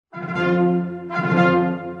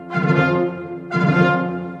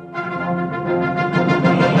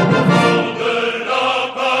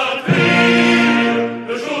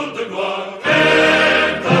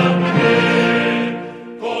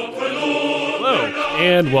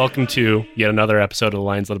and welcome to yet another episode of the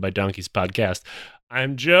Lions Led by Donkeys podcast.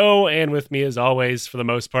 I'm Joe, and with me, as always, for the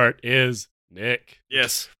most part, is Nick.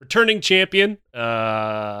 Yes. Returning champion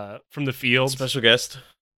from the field. Special guest.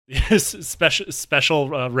 Yes,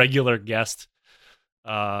 special regular guest.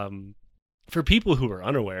 For people who are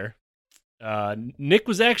unaware, Nick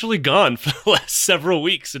was actually gone for the last several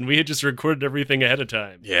weeks, and we had just recorded everything ahead of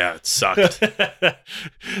time. Yeah, it sucked.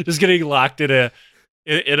 Just getting locked in a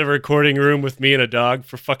recording room with me and a dog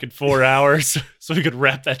for fucking 4 hours so we could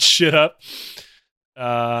wrap that shit up.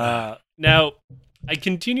 Now, I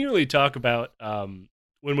continually talk about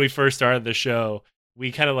when we first started the show,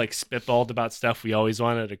 we kind of like spitballed about stuff we always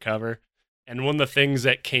wanted to cover. And one of the things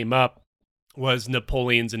that came up was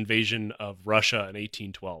Napoleon's invasion of Russia in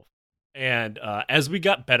 1812. And as we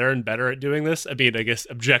got better and better at doing this, I mean, I guess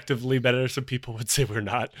objectively better, some people would say we're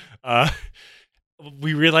not,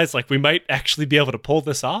 we realized like we might actually be able to pull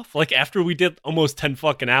this off. Like after we did almost 10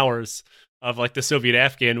 fucking hours of like the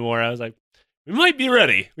Soviet-Afghan war, I was like, we might be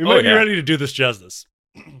ready. We might be ready to do this justice.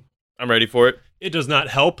 I'm ready for it. It does not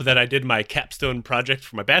help that I did my capstone project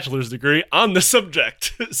for my bachelor's degree on the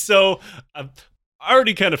subject. So I'm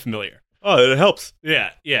already kind of familiar. Oh, it helps.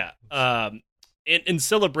 Yeah. In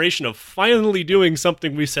celebration of finally doing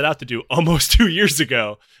something we set out to do almost 2 years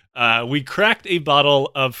ago, we cracked a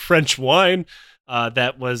bottle of French wine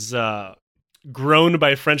that was grown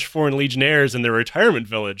by French Foreign Legionnaires in their retirement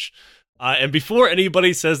village. And before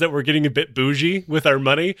anybody says that we're getting a bit bougie with our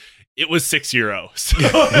money, it was €6.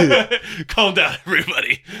 So calm down,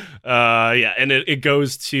 everybody. Yeah, and it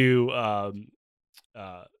goes to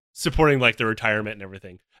supporting like the retirement and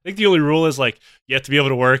everything. I think the only rule is like you have to be able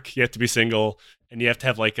to work, you have to be single, and you have to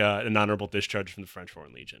have like an honorable discharge from the French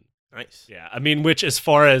Foreign Legion. Nice. Yeah, I mean, which as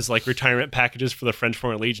far as like retirement packages for the French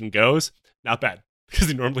Foreign Legion goes, not bad because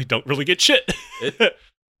they normally don't really get shit.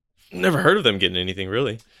 Never heard of them getting anything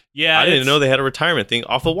really. Yeah, I didn't know they had a retirement thing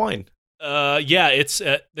off of wine. Yeah, it's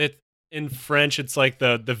in French. It's like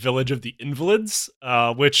the Village of the Invalids,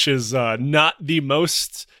 which is not the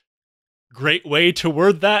most great way to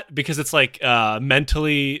word that because it's like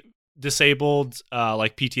mentally disabled,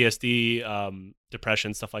 like PTSD,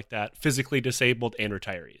 depression, stuff like that, physically disabled, and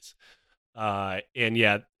retirees. And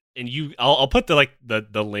yeah, and I'll put the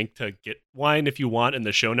link to get wine if you want in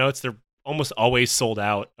the show notes. They're almost always sold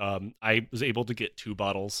out. I was able to get 2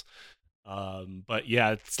 bottles. But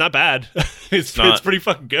yeah, it's not bad. It's pretty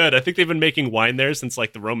fucking good. I think they've been making wine there since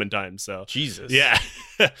like the Roman times. So Jesus. Yeah.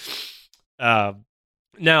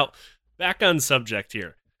 Now, back on subject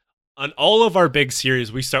here. On all of our big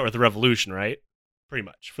series, we start with the Revolution, right? Pretty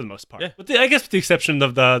much, for the most part. Yeah. But I guess with the exception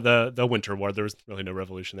of the Winter War, there was really no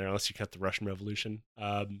revolution there, unless you cut the Russian Revolution.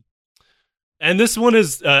 And this one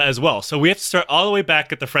is as well. So we have to start all the way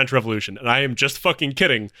back at the French Revolution. And I am just fucking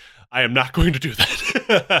kidding. I am not going to do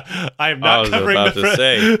that. I am not covering the French.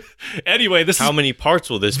 Say. Anyway, how many parts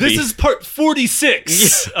will this be? This is part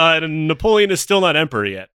 46. Yeah. And Napoleon is still not emperor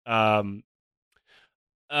yet.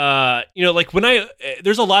 Like when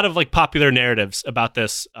there's a lot of like popular narratives about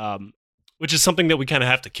this, which is something that we kind of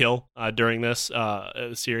have to kill during this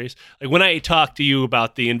series. Like when I talk to you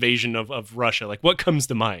about the invasion of Russia, like what comes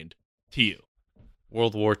to mind to you?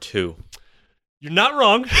 World War II. You're not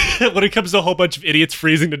wrong. When it comes to a whole bunch of idiots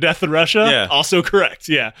freezing to death in Russia, yeah. Also correct.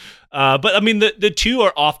 Yeah. But I mean, the two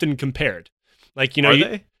are often compared. Like, you know, are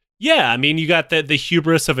they? Yeah, I mean, you got the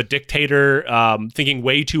hubris of a dictator thinking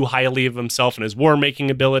way too highly of himself and his war-making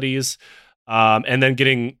abilities, and then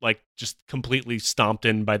getting like just completely stomped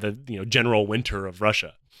in by the general winter of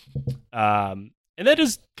Russia. And that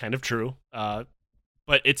is kind of true,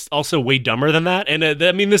 but it's also way dumber than that. And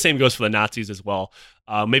I mean, the same goes for the Nazis as well.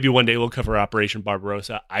 Maybe one day we'll cover Operation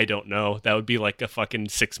Barbarossa. I don't know. That would be like a fucking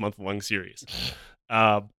 6-month-long series.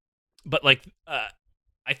 But like...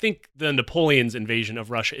 I think the Napoleon's invasion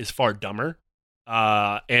of Russia is far dumber,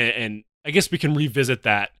 and I guess we can revisit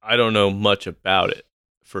that. I don't know much about it,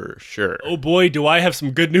 for sure. Oh boy, do I have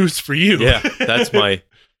some good news for you. Yeah,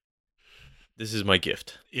 this is my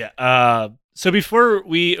gift. Yeah, so before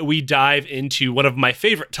we dive into one of my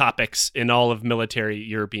favorite topics in all of military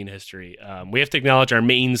European history, we have to acknowledge our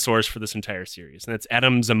main source for this entire series, and that's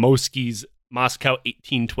Adam Zamoyski's Moscow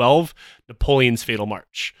 1812, Napoleon's Fatal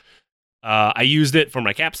March. I used it for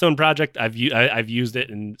my capstone project. I've used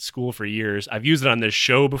it in school for years. I've used it on this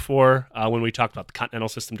show before when we talked about the Continental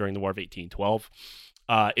System during the War of 1812.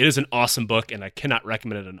 It is an awesome book, and I cannot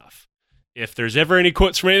recommend it enough. If there's ever any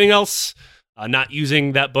quotes from anything else not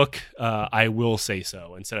using that book, I will say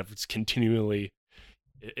so. Instead of it's continually,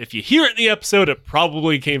 if you hear it in the episode, it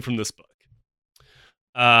probably came from this book.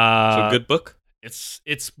 So good book?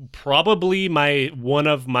 It's probably one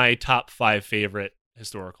of my top 5 favorite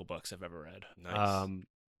historical books I've ever read. Nice.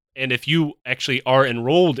 And if you actually are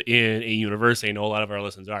enrolled in a university, I know a lot of our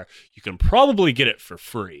listeners are, you can probably get it for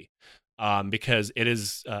free. Because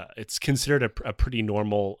it's considered a pretty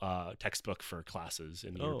normal textbook for classes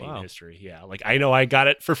in European history. Yeah, like I know I got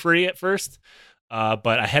it for free at first, but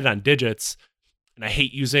I had it on digits, and I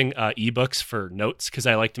hate using ebooks for notes because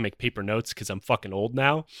I like to make paper notes because I'm fucking old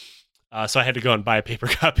now. So I had to go and buy a paper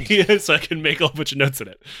copy so I can make a whole bunch of notes in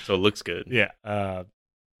it. So it looks good. Yeah,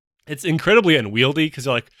 it's incredibly unwieldy because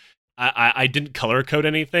like I didn't color code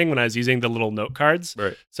anything when I was using the little note cards.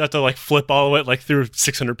 Right. So I have to like flip all of it like through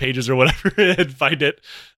 600 pages or whatever and find it.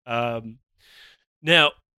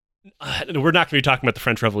 Now, we're not going to be talking about the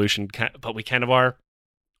French Revolution, but we kind of are.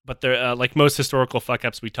 But there, like most historical fuck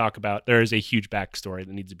ups we talk about, there is a huge backstory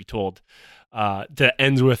that needs to be told. That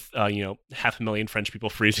ends with 500,000 French people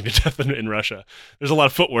freezing to death in Russia. There's a lot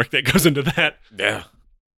of footwork that goes into that. Yeah.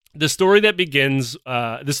 The story begins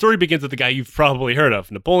with the guy you've probably heard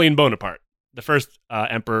of, Napoleon Bonaparte, the first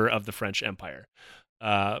emperor of the French Empire.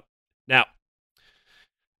 Now,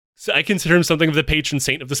 so I consider him something of the patron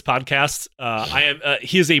saint of this podcast.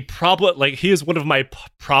 He is he is one of my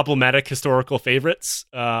problematic historical favorites.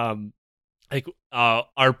 Our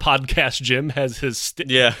podcast Jim has his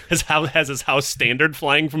house standard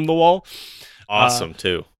flying from the wall. Awesome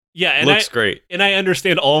too. Yeah, and looks great. And I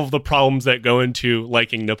understand all of the problems that go into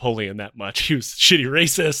liking Napoleon that much. He was shitty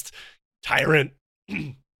racist, tyrant.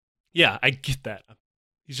 Yeah, I get that.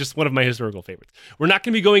 He's just one of my historical favorites. We're not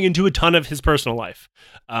going to be going into a ton of his personal life.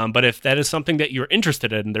 But if that is something that you're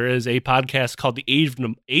interested in, there is a podcast called The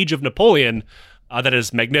Age of Napoleon that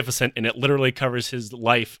is magnificent, and it literally covers his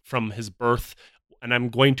life from his birth, and I'm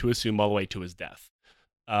going to assume all the way to his death.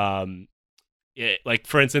 Like,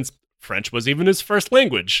 for instance, French was even his first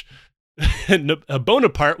language.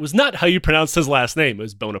 Bonaparte was not how you pronounced his last name. It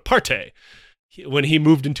was Bonaparte. When he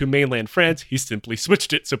moved into mainland France, he simply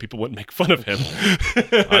switched it so people wouldn't make fun of him.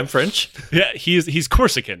 I'm French? Yeah, he's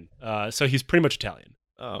Corsican, so he's pretty much Italian.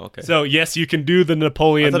 Oh, okay. So, yes, you can do the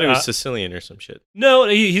Napoleon... I thought he was Sicilian or some shit. No,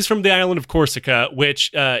 he's from the island of Corsica,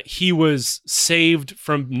 which he was saved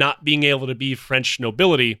from not being able to be French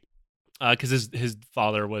nobility because his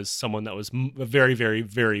father was someone that was a very, very,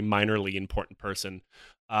 very minorly important person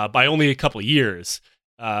by only a couple of years.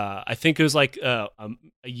 I think it was like a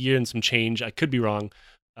year and some change. I could be wrong.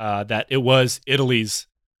 That it was Italy's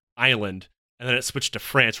island, and then it switched to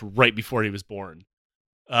France right before he was born.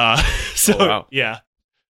 So, wow. Yeah.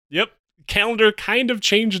 Yep. Calendar kind of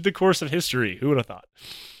changed the course of history. Who would have thought?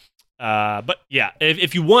 But yeah,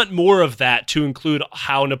 if you want more of that to include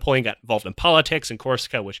how Napoleon got involved in politics in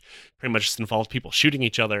Corsica, which pretty much just involved people shooting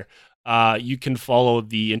each other, you can follow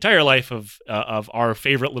the entire life of our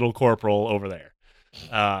favorite little corporal over there.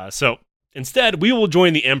 So instead, we will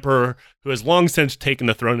join the emperor who has long since taken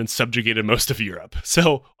the throne and subjugated most of Europe.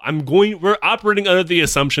 So we're operating under the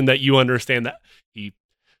assumption that you understand that he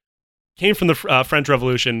came from the French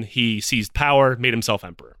Revolution, he seized power, made himself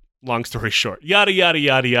emperor. Long story short, yada, yada,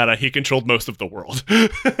 yada, yada. He controlled most of the world.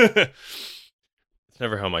 It's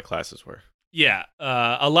never how my classes were. Yeah.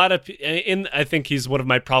 A lot of, and I think he's one of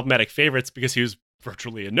my problematic favorites because he was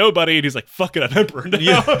virtually a nobody, and he's like, fuck it, I'm emperor now.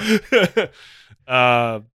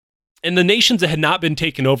 Yeah. And the nations that had not been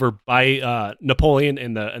taken over by Napoleon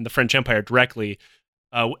and the French Empire directly,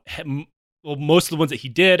 most of the ones that he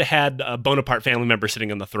did had a Bonaparte family member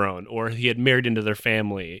sitting on the throne, or he had married into their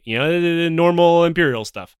family, the normal imperial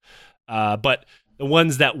stuff. But the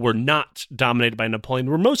ones that were not dominated by Napoleon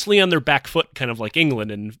were mostly on their back foot, kind of like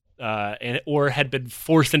England, or had been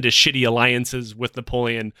forced into shitty alliances with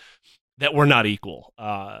Napoleon that were not equal.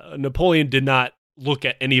 Napoleon did not look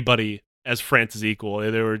at anybody as France's equal.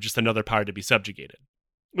 They were just another power to be subjugated,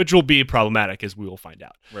 which will be problematic, as we will find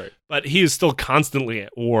out. Right. But he is still constantly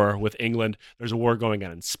at war with England. There's a war going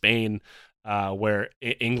on in Spain where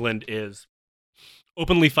England is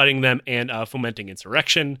openly fighting them and fomenting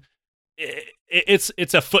insurrection.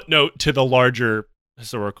 It's a footnote to the larger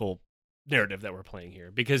historical narrative that we're playing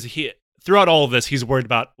here, because throughout all of this, he's worried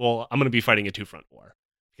about, well, I'm going to be fighting a two-front war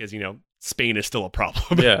because, Spain is still a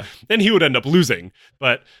problem. Yeah. Then he would end up losing.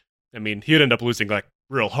 But, he would end up losing like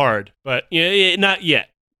real hard. But not yet.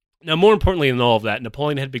 Now, more importantly than all of that,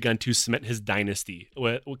 Napoleon had begun to cement his dynasty,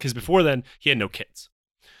 because before then, he had no kids.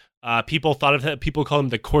 People called him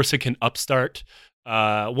the Corsican upstart.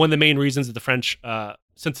 One of the main reasons that the French,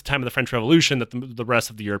 since the time of the French Revolution, that the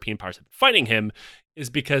rest of the European powers have been fighting him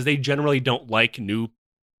is because they generally don't like new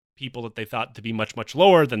people that they thought to be much, much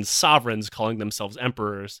lower than sovereigns calling themselves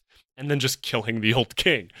emperors and then just killing the old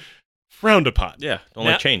king. Frowned upon. Yeah, don't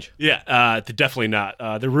like change. Yeah, definitely not.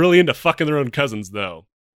 They're really into fucking their own cousins, though.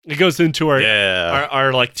 It goes into Yeah.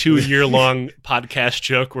 our like 2-year long podcast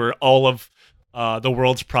joke where all of the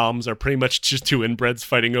world's problems are pretty much just two inbreds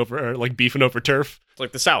fighting over, or like beefing over turf. It's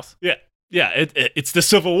like the South. Yeah, it's the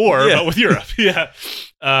Civil War, Yeah. but with Europe. Yeah,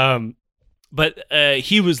 but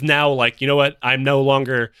he was now like, you know what? I'm no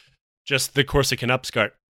longer just the Corsican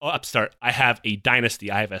upstart. I have a dynasty.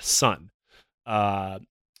 I have a son.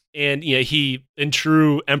 And he, in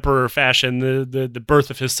true emperor fashion, the birth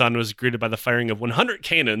of his son was greeted by the firing of 100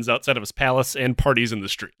 cannons outside of his palace and parties in the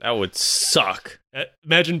street. That would suck.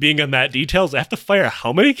 Imagine being on that details. I have to fire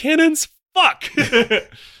how many cannons? Fuck. But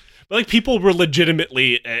like, people were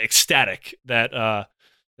legitimately ecstatic that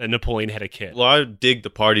Napoleon had a kid. Well, I dig the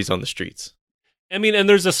parties on the streets. I mean, and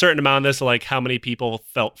there's a certain amount of this, like how many people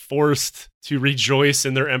felt forced to rejoice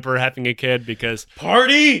in their emperor having a kid, because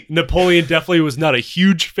Party! Napoleon definitely was not a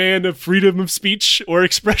huge fan of freedom of speech or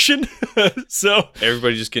expression. So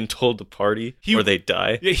Everybody just getting told to party or they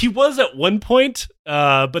die. yeah, he was at one point,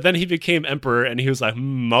 but then he became emperor, and he was like,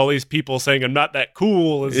 all these people saying I'm not that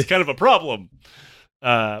cool is kind of a problem.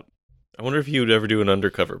 I wonder if he would ever do an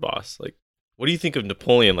undercover boss. Like, what do you think of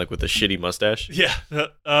Napoleon, like with a shitty mustache?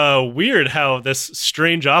 Yeah, weird how this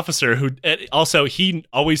strange officer who also he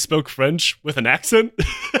always spoke French with an accent,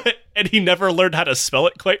 and he never learned how to spell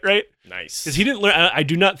it quite right. Nice. Because he didn't learn. I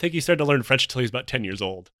do not think he started to learn French until he was about 10 years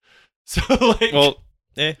old. So like, Well,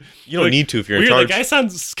 you don't like, need to if you're weird. in charge. The guy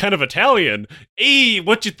sounds kind of Italian. Hey,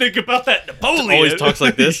 what you think about that Napoleon? Always talks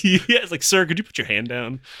like this? Yeah, it's like, sir, could you put your hand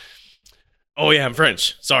down? Oh yeah, I'm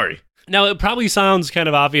French. Sorry. Now, it probably sounds kind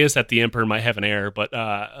of obvious that the emperor might have an heir, but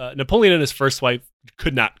Napoleon and his first wife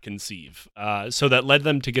could not conceive. So that led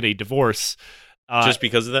them to get a divorce. Just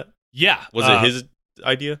because of that? Yeah. Was it his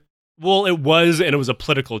idea? Well, it was, and it was a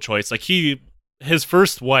political choice. Like, his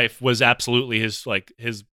first wife was absolutely his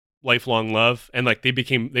lifelong love, and like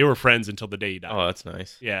they were friends until the day he died. Oh, that's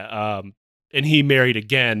nice. Yeah. And he married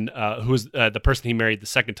again, who was the person he married the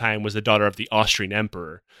second time was the daughter of the Austrian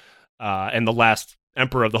emperor, and the last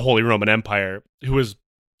emperor of the Holy Roman Empire, who was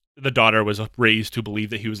the daughter was raised to believe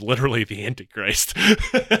that he was literally the Antichrist.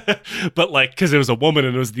 But like, because it was a woman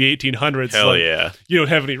and it was the 1800s, Hell like, yeah. you don't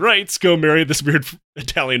have any rights, go marry this weird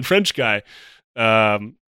Italian French guy.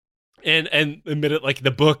 And admit it, like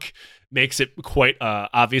the book makes it quite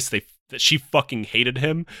obvious that she fucking hated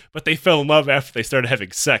him, but they fell in love after they started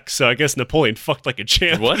having sex. So I guess Napoleon fucked like a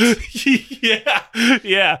champ. What?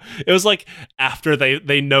 Yeah. It was like after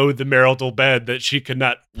they know the marital bed that she could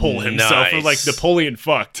not pull himself. Or like Nice. Napoleon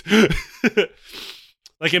fucked.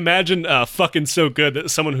 Like, imagine fucking so good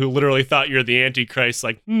that someone who literally thought you're the Antichrist,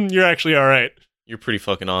 like, you're actually all right. You're pretty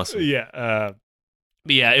fucking awesome. Yeah.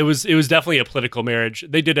 But yeah, it was definitely a political marriage.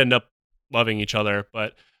 They did end up loving each other,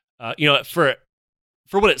 but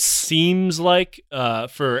for what it seems like,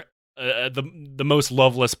 for the most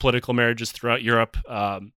loveless political marriages throughout Europe,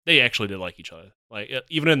 they actually did like each other. Like,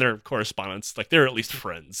 even in their correspondence, like, they're at least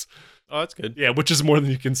friends. Oh, that's good. Yeah, which is more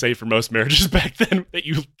than you can say for most marriages back then that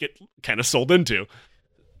you get kind of sold into.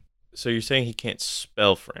 So you're saying he can't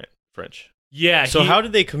spell French? Yeah. So how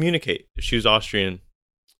did they communicate if she was Austrian?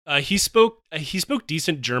 He spoke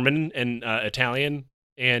decent German and Italian,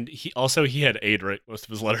 and he had aid write most of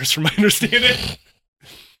his letters, from my understanding.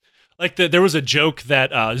 Like, there was a joke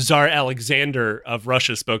that Tsar Alexander of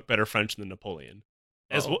Russia spoke better French than Napoleon.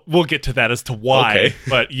 We'll get to that as to why, Okay.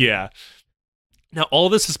 But yeah. Now, all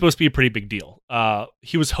this is supposed to be a pretty big deal.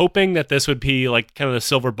 He was hoping that this would be like kind of the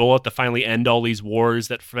silver bullet to finally end all these wars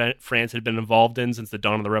that France had been involved in since the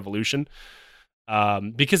dawn of the Revolution,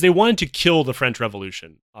 because they wanted to kill the French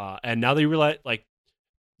Revolution. And now they realize, like,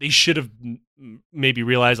 they should have maybe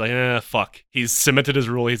realized, like, fuck, he's cemented his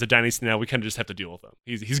rule. He's a dynasty now. We kind of just have to deal with him.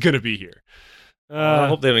 He's going to be here. I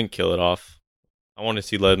hope they didn't kill it off. I want to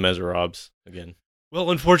see Les Miserables again. Well,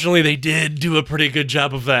 unfortunately, they did do a pretty good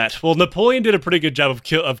job of that. Well, Napoleon did a pretty good job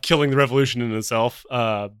of killing the revolution in itself,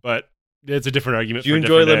 but it's a different argument. Do you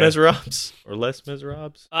enjoy Les Miserables or Les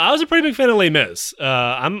Miserables? I was a pretty big fan of Les Mis.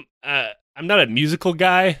 I'm not a musical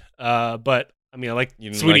guy, but I mean, I like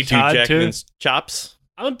Sweeney Todd Hugh Jackman's too. chops.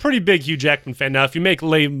 I'm a pretty big Hugh Jackman fan. Now, if you make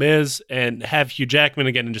Les Mis and have Hugh Jackman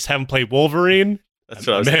again and just have him play Wolverine, That's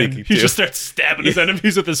what I was thinking too. He just starts stabbing his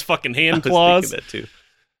enemies with his fucking hand I was claws. thinking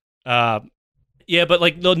that too. Yeah, but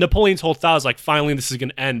like Napoleon's whole thought is like, finally this is going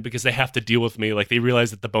to end because they have to deal with me. Like, they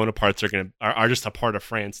realize that the Bonapartes are just a part of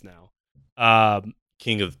France now.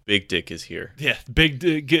 King of Big Dick is here. Yeah, big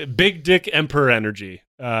dick emperor energy.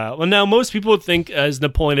 Well, now most people would think, as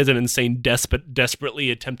Napoleon is an insane despot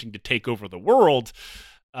desperately attempting to take over the world,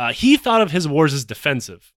 he thought of his wars as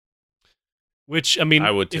defensive. Which, I mean,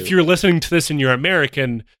 I would too. if you're listening to this and you're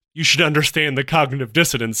American, you should understand the cognitive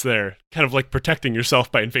dissonance there, kind of like protecting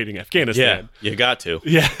yourself by invading Afghanistan. Yeah, you got to.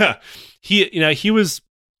 Yeah. He was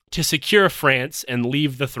to secure France and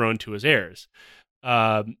leave the throne to his heirs.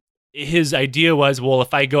 His idea was, well,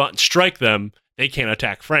 if I go out and strike them, they can't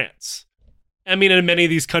attack France. I mean, and many of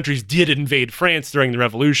these countries did invade France during the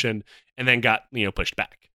Revolution and then got, pushed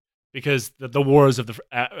back. Because the wars of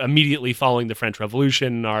immediately following the French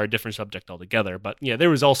Revolution are a different subject altogether. But yeah, there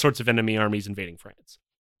was all sorts of enemy armies invading France.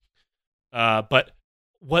 But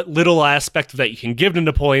what little aspect of that you can give to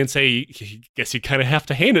Napoleon, say, I guess you kind of have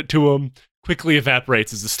to hand it to him, quickly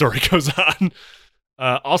evaporates as the story goes on.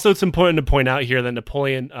 Also, it's important to point out here that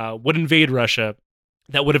Napoleon would invade Russia,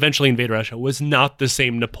 that would eventually invade Russia, was not the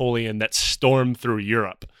same Napoleon that stormed through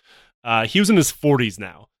Europe. He was in his 40s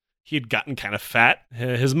now. He had gotten kind of fat.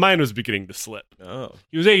 His mind was beginning to slip. Oh.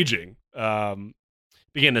 He was aging.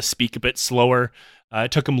 Began to speak a bit slower.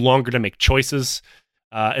 It took him longer to make choices.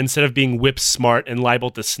 Instead of being whip smart and liable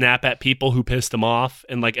to snap at people who pissed him off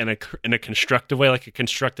in a constructive way, like a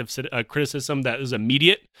constructive criticism that was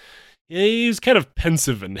immediate, he was kind of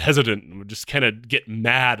pensive and hesitant and would just kind of get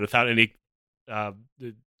mad without any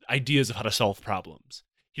ideas of how to solve problems.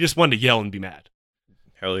 He just wanted to yell and be mad.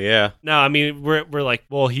 Hell yeah. No, I mean, we're like,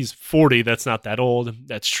 well, he's 40. That's not that old.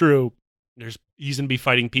 That's true. He's going to be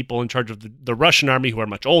fighting people in charge of the Russian army who are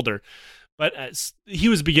much older. But he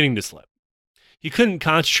was beginning to slip. He couldn't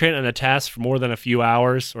concentrate on a task for more than a few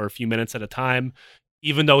hours or a few minutes at a time,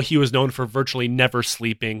 even though he was known for virtually never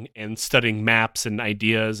sleeping and studying maps and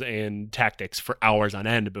ideas and tactics for hours on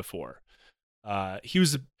end before.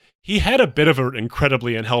 He had a bit of an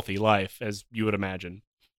incredibly unhealthy life, as you would imagine.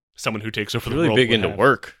 Someone who takes over the world. Really big into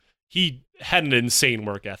work. He had an insane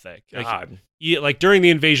work ethic. God. Like during the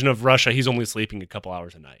invasion of Russia, he's only sleeping a couple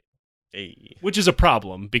hours a night. Hey. Which is a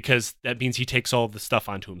problem, because that means he takes all of the stuff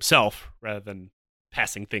onto himself rather than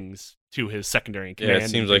passing things to his secondary in command. Yeah, it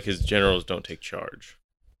seems like his generals don't take charge.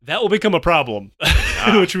 That will become a problem,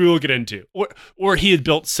 which we will get into. Or he had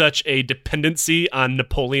built such a dependency on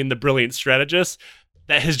Napoleon, the brilliant strategist,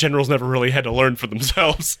 that his generals never really had to learn for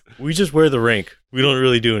themselves. We just wear the rank. We don't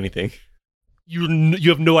really do anything. You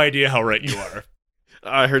have no idea how right you are.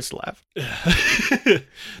 I heard laugh.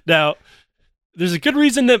 Now, there's a good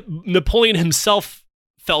reason that Napoleon himself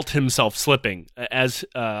felt himself slipping, as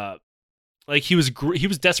he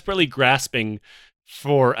was desperately grasping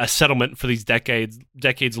for a settlement for these decades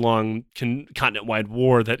long continent-wide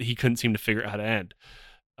war that he couldn't seem to figure out how to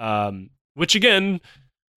end. Which again,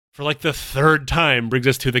 for like the third time, brings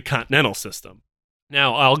us to the continental system.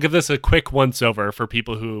 Now, I'll give this a quick once-over for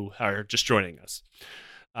people who are just joining us,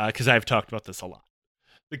 because I've talked about this a lot.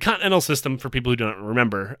 The continental system, for people who don't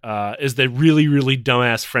remember, is the really, really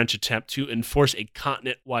dumbass French attempt to enforce a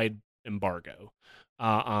continent-wide embargo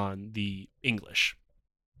on the English.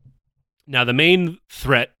 Now, the main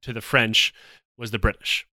threat to the French was the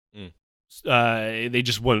British. They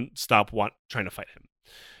just wouldn't stop trying to fight him.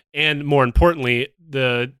 And more importantly,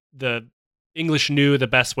 the English knew the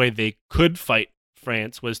best way they could fight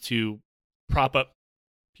France was to prop up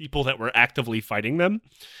people that were actively fighting them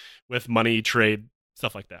with money, trade,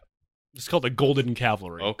 stuff like that. It's called the Golden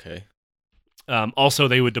Cavalry. Okay. Also,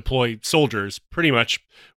 they would deploy soldiers pretty much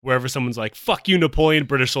wherever someone's like, fuck you, Napoleon,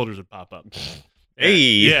 British soldiers would pop up. Hey.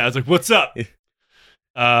 Yeah, I was like, what's up?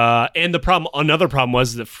 And another problem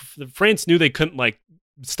was that France knew they couldn't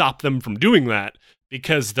stop them from doing that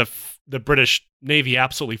because the British Navy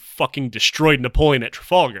absolutely fucking destroyed Napoleon at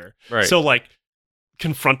Trafalgar. Right. So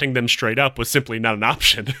confronting them straight up was simply not an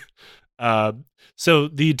option. So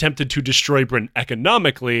they attempted to destroy Britain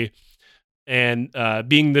economically, and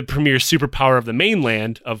being the premier superpower of the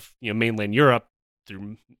mainland mainland Europe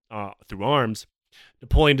through arms,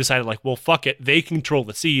 Napoleon decided well, fuck it. They control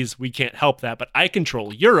the seas. We can't help that, but I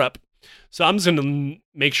control Europe. So I'm just going to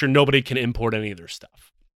make sure nobody can import any of their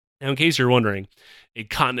stuff. Now, in case you're wondering, a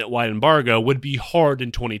continent-wide embargo would be hard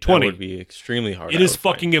in 2020. That would be extremely hard. It is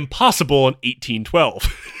fucking impossible in 1812.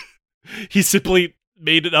 He simply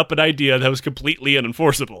made up an idea that was completely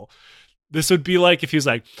unenforceable. This would be like if he was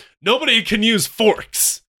like, nobody can use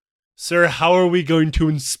forks. Sir, how are we going to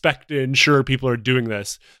inspect and ensure people are doing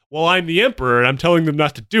this? Well, I'm the emperor and I'm telling them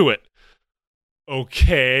not to do it.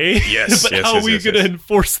 Okay. Yes. But how are we going to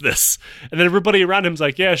enforce this? And then everybody around him's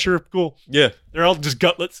like, yeah, sure, cool. Yeah. They're all just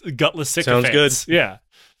gutless sycophants. Sounds good. Yeah.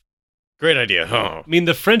 Great idea. Huh? I mean,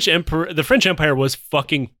 the French Empire was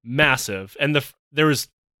fucking massive, and there was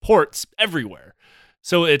ports everywhere.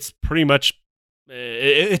 So it's pretty much,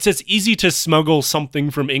 it's as easy to smuggle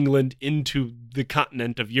something from England into the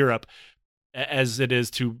continent of Europe as it is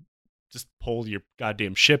to just pull your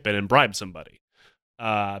goddamn ship in and bribe somebody.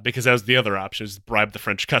 because that was the other option, is bribe the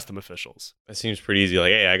French custom officials. That seems pretty easy.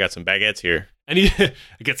 Like, hey, I got some baguettes here. And I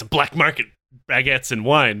get some black market baguettes and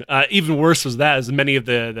wine. Even worse was that, as many of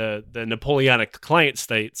the Napoleonic client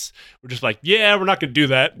states were just like, yeah, we're not going to do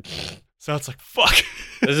that. So it's like, fuck.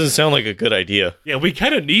 That doesn't sound like a good idea. Yeah, we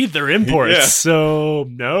kind of need their imports, Yeah. so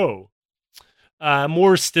no.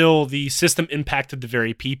 More still, the system impacted the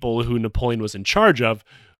very people who Napoleon was in charge of,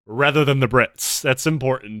 rather than the Brits. That's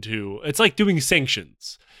important too. It's like doing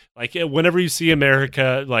sanctions. Like whenever you see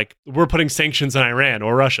America, like we're putting sanctions on Iran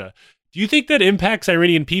or Russia, do you think that impacts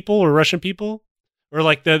Iranian people or Russian people, or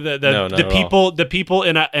like No, the people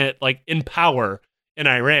in like in power in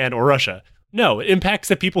Iran or Russia? No, it impacts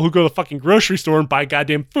the people who go to the fucking grocery store and buy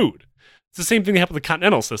goddamn food. It's the same thing that happened with the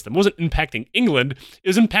continental system. It wasn't impacting England. It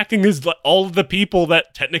was impacting all of the people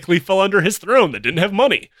that technically fell under his throne that didn't have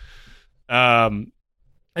money.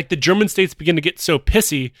 Like the German states began to get so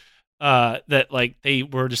pissy that like they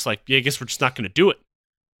were just like, yeah, I guess we're just not going to do it.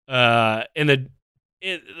 And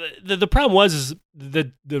the problem was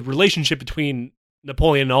the relationship between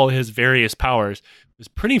Napoleon and all his various powers was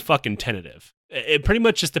pretty fucking tentative. It pretty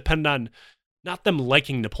much just depended on not them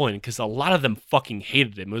liking Napoleon, because a lot of them fucking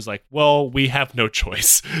hated him. It was like, well, we have no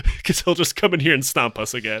choice, because he'll just come in here and stomp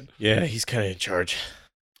us again. Yeah, he's kind of in charge.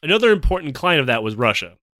 Another important client of that was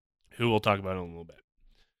Russia, who we'll talk about in a little bit.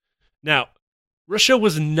 Now, Russia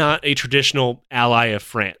was not a traditional ally of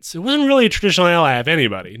France. It wasn't really a traditional ally of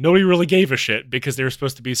anybody. Nobody really gave a shit, because they were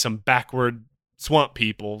supposed to be some backward swamp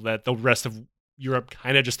people that the rest of Europe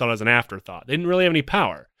kind of just thought as an afterthought. They didn't really have any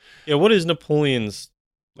power. Yeah, what is Napoleon's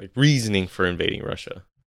like reasoning for invading Russia?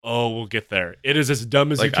 Oh, we'll get there. It is as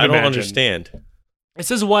dumb as you Like, can I don't imagine. understand. This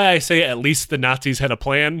is why I say at least the Nazis had a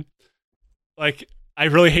plan. Like, I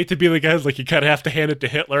really hate to be the guy, like, you kind of have to hand it to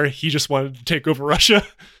Hitler. He just wanted to take over Russia.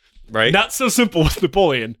 Right? Not so simple with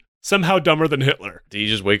Napoleon. Somehow dumber than Hitler. Did you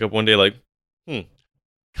just wake up one day like,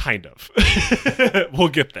 Kind of. We'll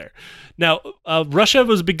get there. Now, Russia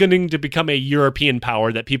was beginning to become a European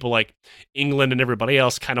power that people like England and everybody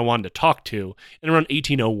else kind of wanted to talk to in around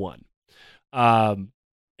 1801. And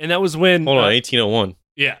that was when... hold on, 1801.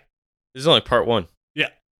 Yeah. This is only part one.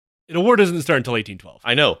 The war doesn't start until 1812.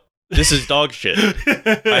 I know. This is dog shit.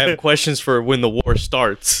 I have questions for when the war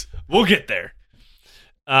starts. We'll get there.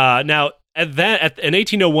 Now, in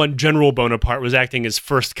 1801, General Bonaparte was acting as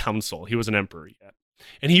first consul. He was an emperor yet.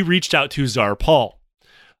 And he reached out to Tsar Paul.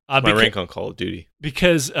 My rank on Call of Duty.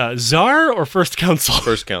 Because Tsar or first consul?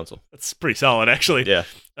 First council. That's pretty solid, actually. Yeah.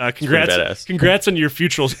 Congrats, badass. congrats on your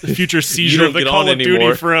future seizure of the get Call on of Duty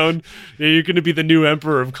anymore. throne. Yeah, you're going to be the new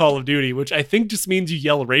emperor of Call of Duty, which I think just means you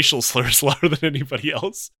yell racial slurs louder than anybody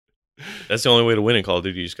else. That's the only way to win in Call of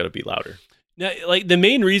Duty. You just got to be louder. Now, like the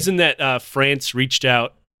main reason that France reached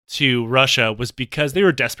out to Russia was because they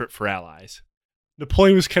were desperate for allies.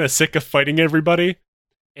 Napoleon was kind of sick of fighting everybody,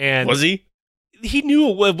 and Was he? he knew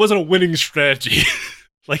it wasn't a winning strategy.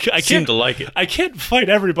 Like I Seemed can't, to like it. I can't fight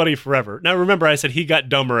everybody forever. Now remember, I said he got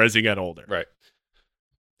dumber as he got older. Right.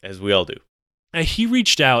 As we all do. And he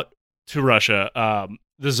reached out to Russia,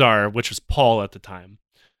 the Tsar, which was Paul at the time.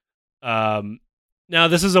 Now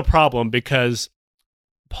this is a problem because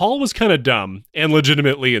Paul was kind of dumb and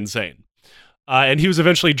legitimately insane. And he was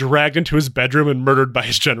eventually dragged into his bedroom and murdered by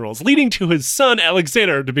his generals, leading to his son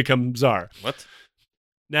Alexander to become Tsar. What?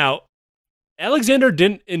 Now, Alexander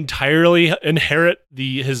didn't entirely inherit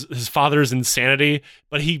his father's insanity,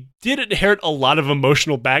 but he did inherit a lot of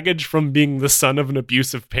emotional baggage from being the son of an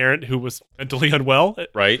abusive parent who was mentally unwell.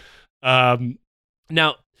 Right.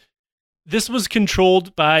 Now, this was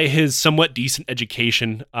controlled by his somewhat decent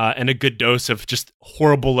education and a good dose of just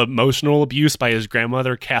horrible emotional abuse by his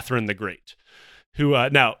grandmother, Catherine the Great, who,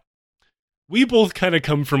 now, we both kind of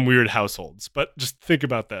come from weird households, but just think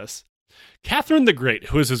about this. Catherine the Great,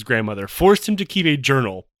 who was his grandmother, forced him to keep a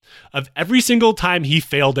journal of every single time he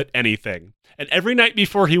failed at anything. And every night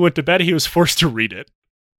before he went to bed, he was forced to read it.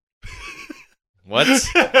 What?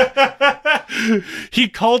 He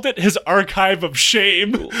called it his archive of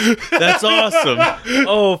shame. That's awesome.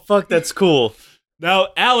 Oh, fuck, that's cool. Now,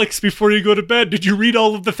 Alex, before you go to bed, did you read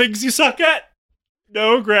all of the things you suck at?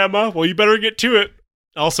 No, Grandma. Well, you better get to it.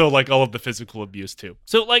 Also, like, all of the physical abuse, too.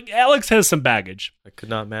 So, like, Alex has some baggage. I could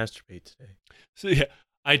not masturbate today. So, yeah,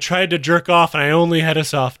 I tried to jerk off, and I only had a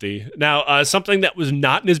softie. Now, something that was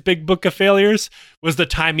not in his big book of failures was the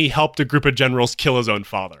time he helped a group of generals kill his own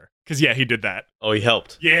father. Because, yeah, he did that. Oh, he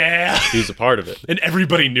helped. Yeah. He was a part of it. And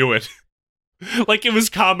everybody knew it. Like, it was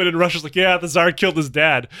common in Russia. It's like, yeah, the Tsar killed his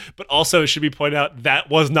dad. But also, it should be pointed out, that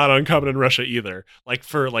was not uncommon in Russia either. Like,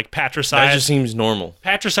 for, like, patricide. That just seems normal.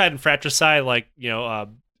 Patricide and fratricide, like, you know,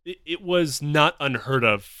 it was not unheard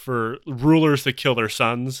of for rulers to kill their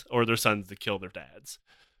sons or their sons to kill their dads.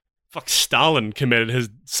 Fuck, Stalin committed his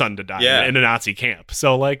son to die in a Nazi camp.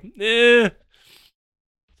 So, like,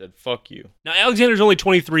 Said, fuck you. Now, Alexander's only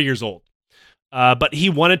 23 years old, but he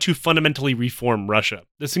wanted to fundamentally reform Russia.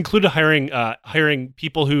 This included hiring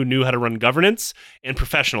people who knew how to run governance and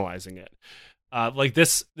professionalizing it. Like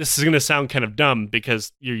this is going to sound kind of dumb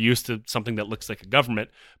because you're used to something that looks like a government,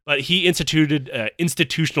 but he instituted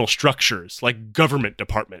institutional structures like government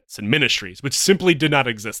departments and ministries, which simply did not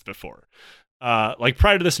exist before. Like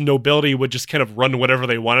prior to this, nobility would just kind of run whatever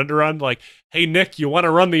they wanted to run. Like, hey, Nick, you want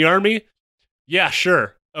to run the army? Yeah,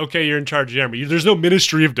 sure. Okay, you're in charge of the army. There's no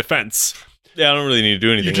Ministry of Defense. Yeah, I don't really need to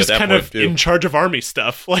do anything. You're just at that kind point, of in charge of army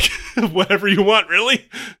stuff, like whatever you want, really.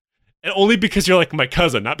 And only because you're like my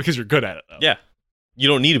cousin, not because you're good at it, though. Yeah. You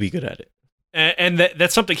don't need to be good at it. And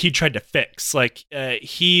that's something he tried to fix. Like,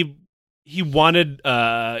 he wanted,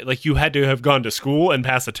 like, you had to have gone to school and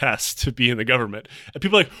pass a test to be in the government. And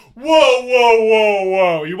people are like,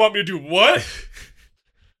 whoa. You want me to do what?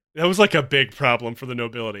 That was like a big problem for the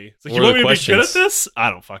nobility. It's like, you want me to be good at this? I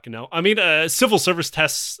don't fucking know. I mean, civil service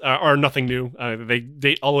tests are nothing new. They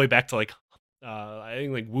date all the way back to, like, I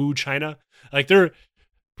think, like, Wu, China. Like, they're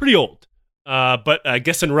pretty old. But I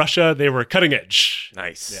guess in Russia, they were cutting edge.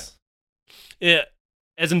 Nice. Yeah.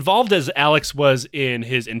 As involved as Alex was in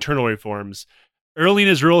his internal reforms, early in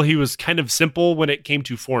his rule, he was kind of simple when it came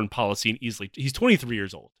to foreign policy and easily. He's 23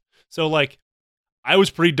 years old. So, like, I was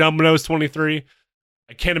pretty dumb when I was 23.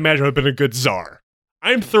 I can't imagine I've been a good czar.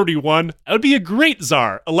 I'm 31. I would be a great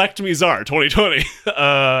czar. Elect me czar 2020.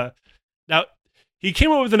 Now, he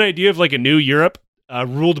came up with an idea of, like, a new Europe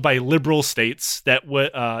ruled by liberal states. That was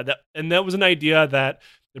an idea that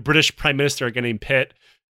the British Prime Minister, a guy named Pitt,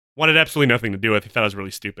 wanted absolutely nothing to do with. He thought it was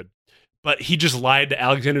really stupid. But he just lied to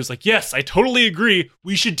Alexander. He's like, yes, I totally agree.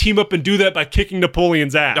 We should team up and do that by kicking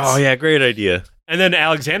Napoleon's ass. Oh, yeah, great idea. And then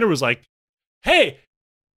Alexander was like, hey,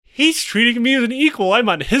 he's treating me as an equal. I'm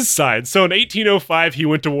on his side. So in 1805, he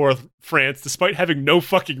went to war with France despite having no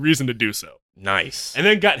fucking reason to do so. Nice. And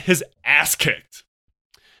then got his ass kicked.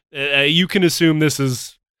 You can assume this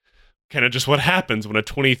is kind of just what happens when a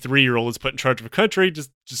 23-year-old is put in charge of a country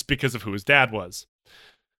just because of who his dad was.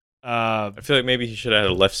 I feel like maybe he should have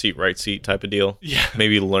had a left seat, right seat type of deal. Yeah.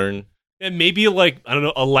 Maybe learn. And maybe, like, I don't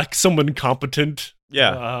know, elect someone competent.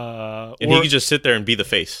 Yeah. And he could just sit there and be the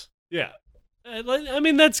face. Yeah. I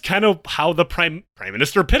mean, that's kind of how the Prime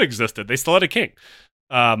Minister Pitt existed. They still had a king.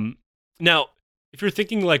 Now, if you're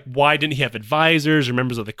thinking, like, why didn't he have advisors or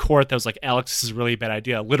members of the court? That was like, Alex, this is a really bad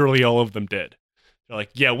idea. Literally all of them did. They're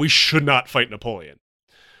like, yeah, we should not fight Napoleon.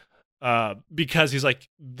 Because he's like,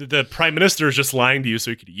 the prime minister is just lying to you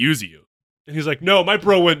so he could use you. And he's like, no, my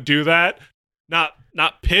bro wouldn't do that. Not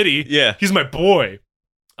pity. Yeah. He's my boy.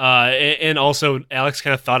 And also, Alex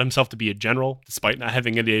kind of thought himself to be a general, despite not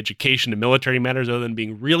having any education in military matters other than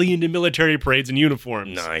being really into military parades and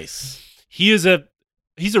uniforms. Nice. He's a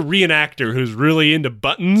reenactor who's really into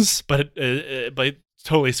buttons, but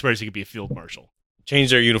totally swears he could be a field marshal. Change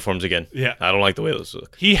their uniforms again. Yeah. I don't like the way those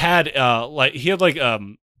look. He had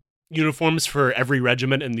uniforms for every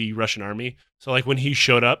regiment in the Russian army. So, like, when he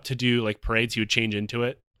showed up to do, like, parades, he would change into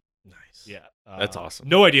it. Nice. Yeah. That's awesome.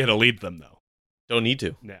 No idea how to lead them, though. Don't need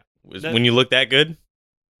to. Yeah. When you look that good?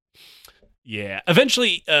 Yeah.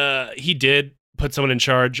 Eventually, he did put someone in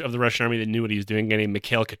charge of the Russian army that knew what he was doing, a guy named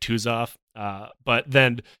Mikhail Kutuzov. But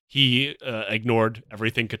then he ignored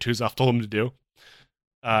everything Kutuzov told him to do,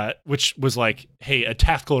 which was like, hey, a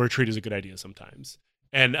tactical retreat is a good idea sometimes.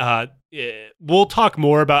 And we'll talk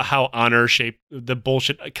more about how honor shaped the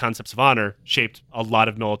bullshit concepts of honor shaped a lot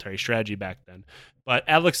of military strategy back then. But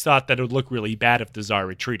Alex thought that it would look really bad if the Tsar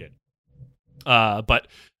retreated. But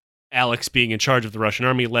Alex being in charge of the Russian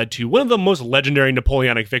army led to one of the most legendary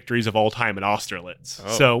Napoleonic victories of all time in Austerlitz. Oh.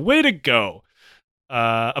 So way to go.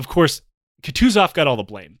 Of course, Kutuzov got all the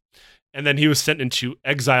blame. And then he was sent into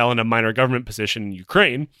exile in a minor government position in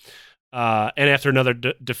Ukraine. And after another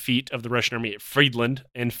defeat of the Russian army at Friedland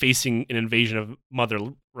and facing an invasion of Mother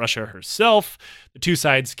Russia herself, the two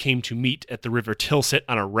sides came to meet at the river Tilsit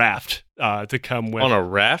on a raft to come with... On a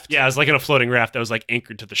raft? Yeah, it was like in a floating raft that was like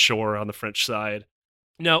anchored to the shore on the French side.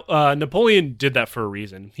 Now, Napoleon did that for a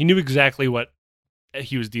reason. He knew exactly what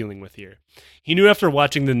he was dealing with here. He knew after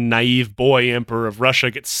watching the naive boy emperor of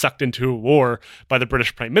Russia get sucked into a war by the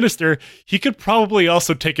British Prime Minister, he could probably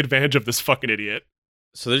also take advantage of this fucking idiot.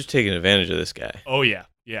 So they're just taking advantage of this guy. Oh, yeah.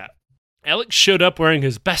 Yeah. Alex showed up wearing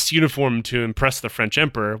his best uniform to impress the French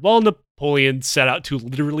emperor, while Napoleon set out to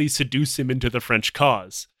literally seduce him into the French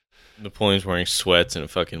cause. Napoleon's wearing sweats and a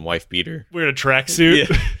fucking wife beater. Wearing a tracksuit.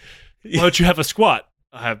 Yeah. Why don't you have a squat?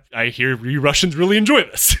 I hear you Russians really enjoy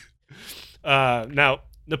this. Now,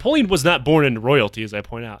 Napoleon was not born into royalty, as I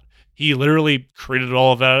point out. He literally created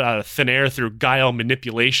all of that out of thin air through guile,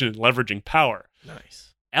 manipulation, and leveraging power.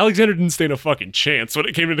 Nice. Alexander didn't stand a fucking chance when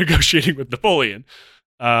it came to negotiating with Napoleon.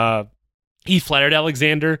 He flattered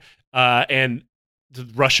Alexander and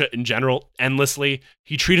Russia in general endlessly.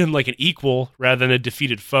 He treated him like an equal rather than a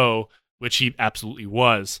defeated foe, which he absolutely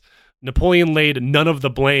was. Napoleon laid none of the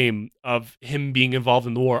blame of him being involved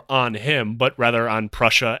in the war on him, but rather on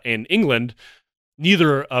Prussia and England,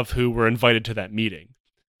 neither of who were invited to that meeting.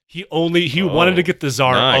 He wanted to get the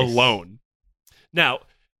Tsar alone. Now,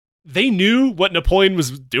 they knew what Napoleon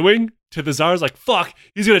was doing to the Tsar's like, fuck,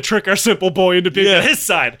 he's going to trick our simple boy into being on his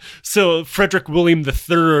side. So Frederick William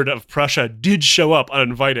III of Prussia did show up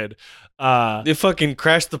uninvited. They fucking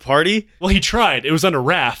crashed the party? Well, he tried. It was on a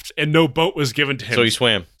raft, and no boat was given to him. So he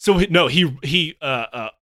swam. So he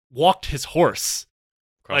walked his horse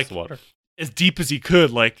Across the water. As deep as he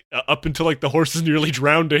could, up until the horse is nearly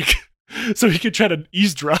drowning, so he could try to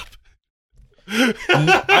eavesdrop.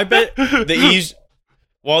 I bet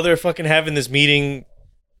while they're fucking having this meeting,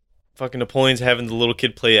 fucking Napoleon's having the little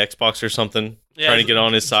kid play Xbox or something, trying to get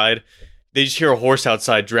on his side. They just hear a horse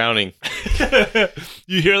outside drowning.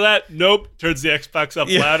 You hear that? Nope. Turns the Xbox up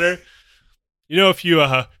louder. If you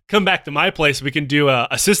come back to my place, we can do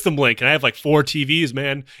a system link. And I have 4 TVs,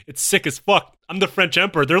 man. It's sick as fuck. I'm the French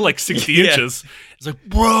emperor. They're 60 inches. It's like,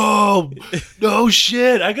 bro, no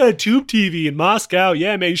shit. I got a tube TV in Moscow.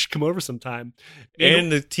 Yeah, man, you should come over sometime. And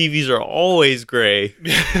the TVs are always gray.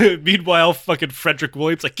 Meanwhile, fucking Frederick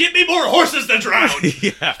William's like, get me more horses to drown.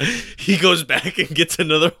 Yeah. He goes back and gets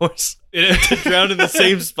another horse to drown in the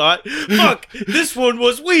same spot. Fuck, this one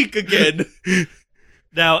was weak again.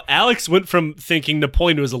 Now, Alex went from thinking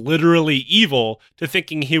Napoleon was literally evil to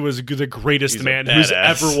thinking he was the greatest man who's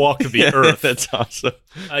ever walked the earth. That's awesome.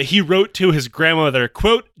 He wrote to his grandmother,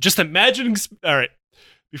 quote, just imagining... All right,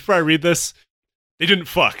 before I read this, they didn't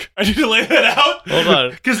fuck. I need to lay that out. Hold on.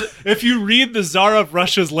 Because if you read the Tsar of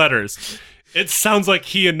Russia's letters, it sounds like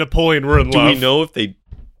he and Napoleon were in love. Do we know if they...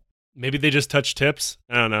 Maybe they just touched tips?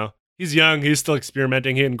 I don't know. He's young. He's still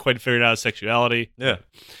experimenting. He hadn't quite figured out his sexuality. Yeah.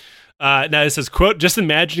 Now it says, quote, just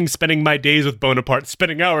imagining spending my days with Bonaparte,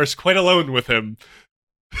 spending hours quite alone with him.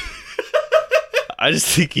 I just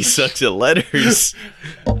think he sucks at letters.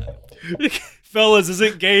 Fellas, is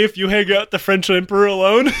it gay if you hang out the French emperor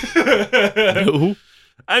alone? No.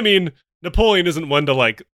 I mean, Napoleon isn't one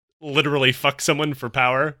to, literally fuck someone for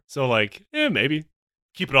power. So, maybe.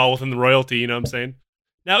 Keep it all within the royalty, you know what I'm saying?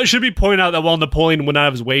 Now, it should be pointed out that while Napoleon went out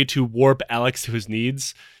of his way to warp Alex to his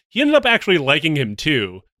needs, he ended up actually liking him,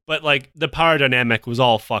 too. But, the power dynamic was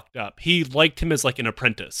all fucked up. He liked him as, an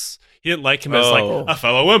apprentice. He didn't like him as, a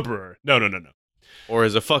fellow emperor. No. Or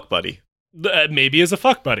as a fuck buddy. Maybe as a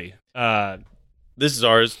fuck buddy. This is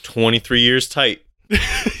ours, 23 years tight.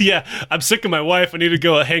 Yeah, I'm sick of my wife. I need to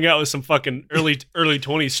go hang out with some fucking early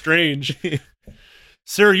 20s strange.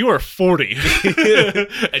 Sir, you are 40.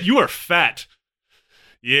 And you are fat.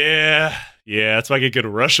 Yeah, that's why I get to go to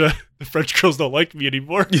Russia. The French girls don't like me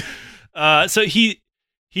anymore. So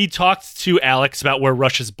he talked to Alex about where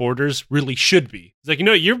Russia's borders really should be. He's like,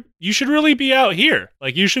 you should really be out here.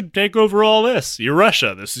 You should take over all this. You're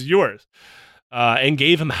Russia. This is yours. And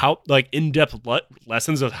gave him in-depth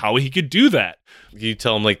lessons of how he could do that. Can you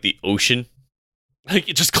tell him the ocean?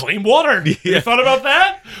 Just claim water. Yeah. You thought about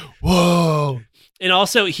that? Whoa. And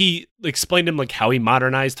also he explained to him how he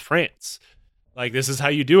modernized France. This is how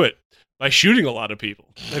you do it, by shooting a lot of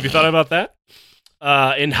people. Have you thought about that?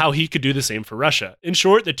 And how he could do the same for Russia. In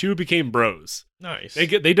short, the two became bros. Nice. They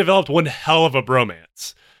developed one hell of a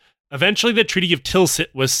bromance. Eventually, the Treaty of Tilsit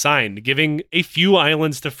was signed, giving a few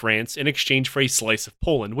islands to France in exchange for a slice of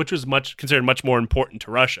Poland, which was considered much more important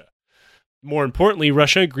to Russia. More importantly,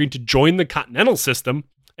 Russia agreed to join the continental system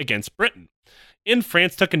against Britain. And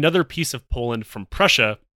France took another piece of Poland from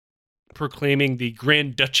Prussia, proclaiming the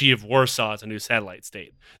Grand Duchy of Warsaw as a new satellite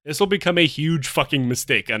state. This will become a huge fucking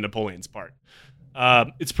mistake on Napoleon's part.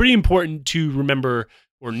 It's pretty important to remember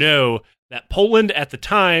or know that Poland at the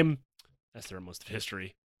time, that's their most of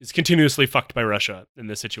history, is continuously fucked by Russia in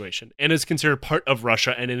this situation and is considered part of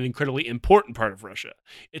Russia and an incredibly important part of Russia.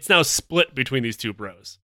 It's now split between these two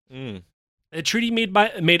bros. The treaty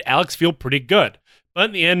made Alex feel pretty good, but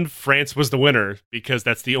in the end, France was the winner because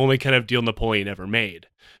that's the only kind of deal Napoleon ever made.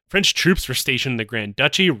 French troops were stationed in the Grand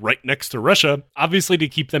Duchy right next to Russia, obviously to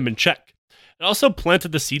keep them in check. It also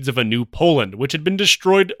planted the seeds of a new Poland, which had been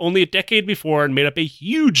destroyed only a decade before and made up a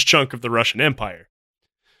huge chunk of the Russian Empire.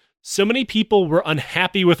 So many people were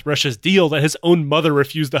unhappy with Russia's deal that his own mother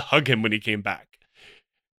refused to hug him when he came back.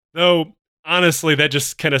 Though, honestly, that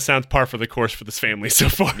just kind of sounds par for the course for this family so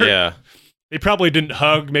far. Yeah. They probably didn't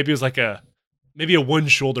hug. Maybe it was like a one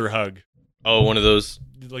shoulder hug. Oh, one of those.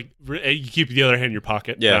 Like you keep the other hand in your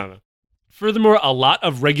pocket. Yeah. I don't know. Furthermore, a lot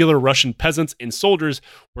of regular Russian peasants and soldiers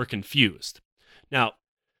were confused. Now,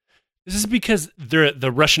 this is because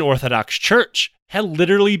the Russian Orthodox Church had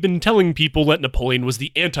literally been telling people that Napoleon was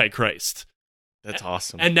the Antichrist. That's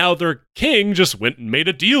awesome. And now their king just went and made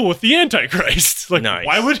a deal with the Antichrist. Like, nice.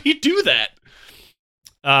 Why would he do that?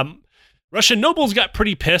 Russian nobles got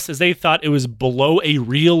pretty pissed as they thought it was below a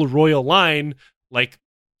real royal line, like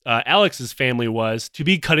Alex's family was, to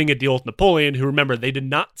be cutting a deal with Napoleon, who, remember, they did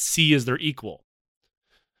not see as their equal.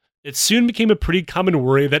 It soon became a pretty common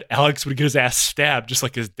worry that Alex would get his ass stabbed just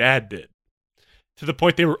like his dad did. To the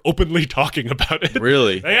point they were openly talking about it.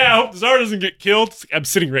 Really? Like, yeah, I hope the Tsar doesn't get killed. I'm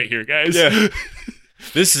sitting right here, guys. Yeah.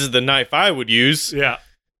 This is the knife I would use. Yeah.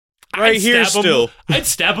 Right here still. I'd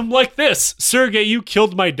stab him like this. Sergey, you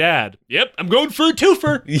killed my dad. Yep, I'm going for a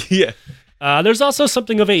twofer. Yeah. There's also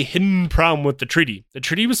something of a hidden problem with the treaty. The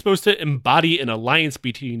treaty was supposed to embody an alliance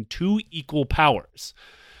between two equal powers,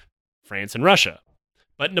 France and Russia.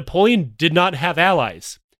 But Napoleon did not have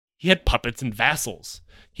allies. He had puppets and vassals.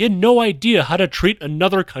 He had no idea how to treat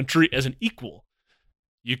another country as an equal.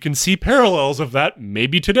 You can see parallels of that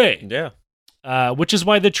maybe today. Yeah. Which is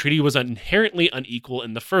why the treaty was inherently unequal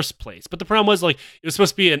in the first place. But the problem was, like, it was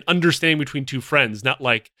supposed to be an understanding between two friends, not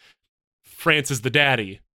like France is the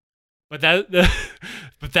daddy. But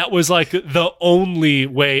that was like the only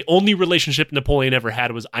relationship Napoleon ever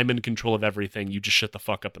had was, I'm in control of everything. You just shut the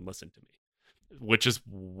fuck up and listen to me. Which is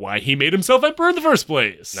why he made himself emperor in the first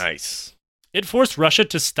place. Nice. It forced Russia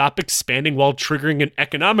to stop expanding while triggering an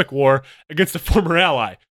economic war against a former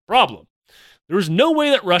ally. Problem. There was no way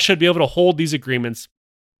that Russia would be able to hold these agreements,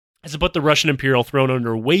 as it put the Russian imperial throne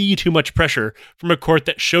under way too much pressure from a court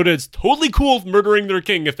that showed it's totally cool with murdering their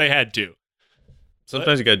king if they had to.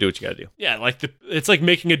 Sometimes you gotta do what you gotta do. Yeah, like it's like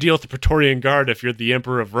making a deal with the Praetorian Guard if you're the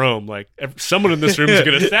Emperor of Rome. Like, someone in this room is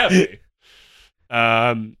going to stab me.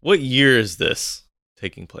 What year is this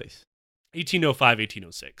taking place? 1805,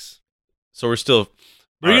 1806. So we're still...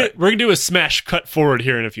 We're going to do a smash cut forward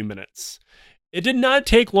here in a few minutes. It did not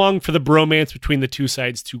take long for the bromance between the two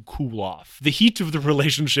sides to cool off. The heat of the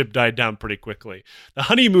relationship died down pretty quickly. The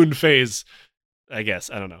honeymoon phase, I guess,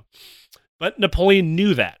 I don't know. But Napoleon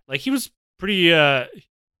knew that. Like, he was pretty...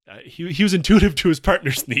 He was intuitive to his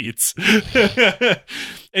partner's needs. And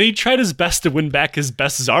he tried his best to win back his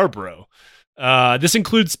best Tsar bro. This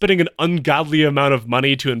includes spending an ungodly amount of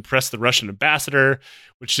money to impress the Russian ambassador,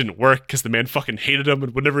 which didn't work because the man fucking hated him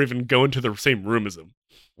and would never even go into the same room as him.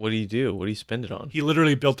 What do you do? What do you spend it on? He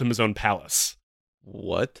literally built him his own palace.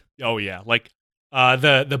 What? Oh yeah, like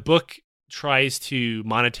the book tries to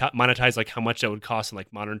monetize like how much that would cost in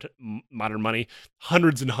like modern money,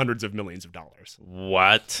 hundreds and hundreds of millions of dollars.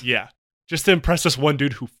 What? Yeah, just to impress this one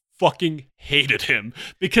dude who fucking hated him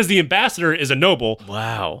because the ambassador is a noble.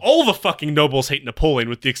 Wow. All the fucking nobles hate Napoleon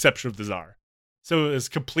with the exception of the Tsar. So it was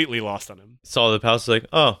completely lost on him. Saw the palace like,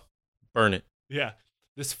 oh, burn it. Yeah.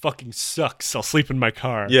 This fucking sucks. I'll sleep in my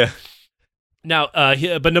car. Yeah. Now,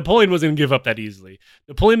 but Napoleon wasn't going to give up that easily.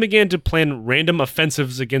 Napoleon began to plan random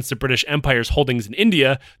offensives against the British Empire's holdings in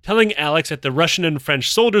India, telling Alex that the Russian and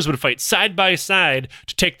French soldiers would fight side by side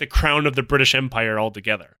to take the crown of the British Empire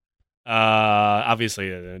altogether. Obviously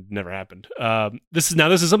it never happened. This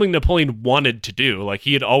is something Napoleon wanted to do. Like,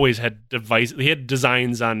 he had always had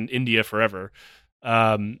designs on India forever.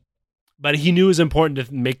 But he knew it was important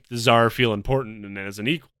to make the Tsar feel important and as an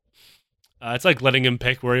equal. It's like letting him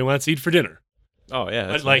pick where he wants to eat for dinner. Oh yeah.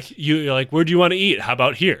 But like, you're like, where do you want to eat? How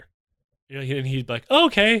about here? You know, and he'd be like, oh,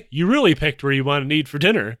 okay, you really picked where you want to eat for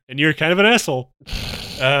dinner, and you're kind of an asshole.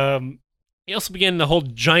 He also began to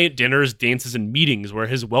hold giant dinners, dances, and meetings where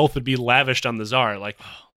his wealth would be lavished on the Tsar. Like,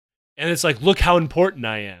 and it's like, look how important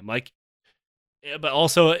I am. Like, but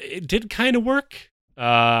also it did kind of work.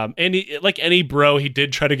 And he, like any bro, he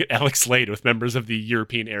did try to get Alex laid with members of the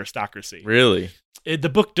European aristocracy. Really? The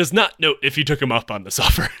book does not note if he took him up on this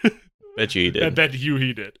offer. Bet you he did. I bet you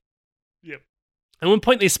he did. Yep. At one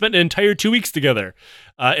point, they spent an entire 2 weeks together.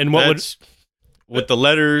 With the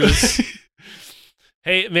letters.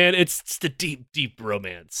 Hey, man, it's the deep, deep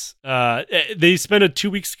romance. They spent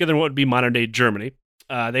 2 weeks together in what would be modern-day Germany.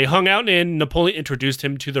 They hung out, and Napoleon introduced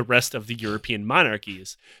him to the rest of the European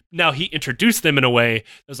monarchies. Now, he introduced them in a way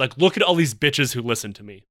that was like, look at all these bitches who listen to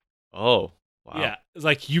me. Oh, wow. Yeah, it's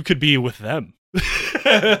like, you could be with them.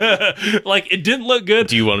 Like, it didn't look good.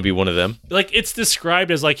 Do you want to be one of them? Like, it's described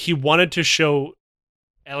as like he wanted to show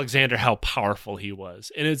Alexander how powerful he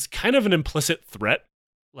was. And it's kind of an implicit threat.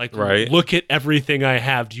 Like, Right. look at everything I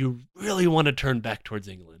have. Do you really want to turn back towards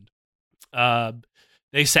England?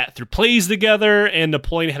 They sat through plays together, and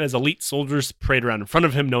Napoleon had his elite soldiers parade around in front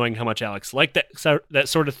of him, knowing how much Alex liked that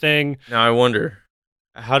sort of thing. Now I wonder,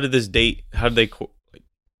 how did this date happen?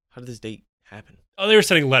 Oh, they were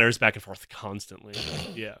sending letters back and forth constantly.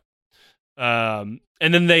 Yeah. And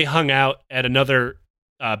then they hung out at another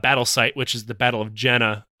battle site, which is the Battle of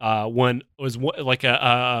Jena. One was like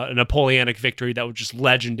a Napoleonic victory that was just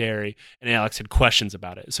legendary, and Alex had questions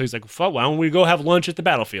about it. So he's like, why don't we go have lunch at the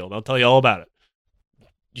battlefield? I'll tell you all about it.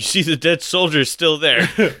 You see the dead soldiers still there.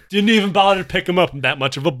 Didn't even bother to pick him up. I'm that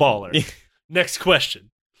much of a baller. Next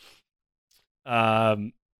question.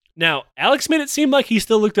 Now, Alex made it seem like he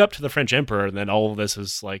still looked up to the French emperor, and then all of this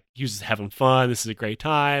was like, he was having fun. This is a great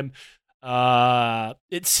time.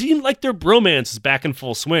 It seemed like their bromance was back in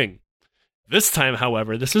full swing. This time,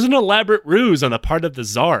 however, this was an elaborate ruse on the part of the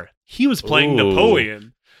Tsar. He was playing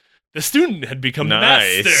Napoleon. The student had become the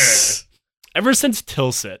master. Ever since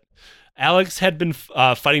Tilsit, Alex had been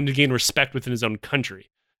fighting to gain respect within his own country.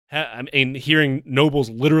 I mean, hearing nobles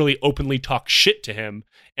literally openly talk shit to him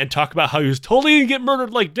and talk about how he was totally going to get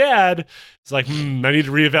murdered like dad, it's like, I need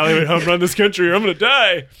to reevaluate how I'm running this country or I'm going to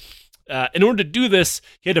die. In order to do this,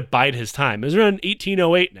 he had to bide his time. It was around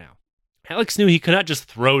 1808 now. Alex knew he could not just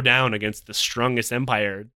throw down against the strongest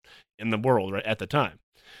empire in the world right at the time.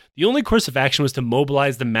 The only course of action was to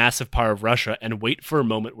mobilize the massive power of Russia and wait for a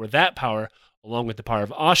moment where that power, along with the power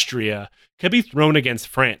of Austria, could be thrown against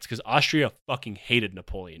France, because Austria fucking hated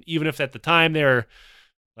Napoleon. Even if at the time they were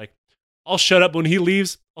like, I'll shut up when he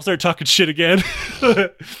leaves, I'll start talking shit again.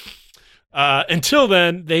 Until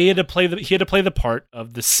then, he had to play the part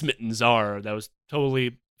of the smitten Tsar that was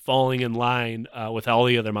totally falling in line with all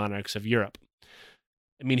the other monarchs of Europe.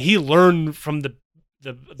 I mean, he learned from the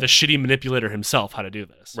shitty manipulator himself how to do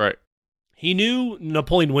this. Right. He knew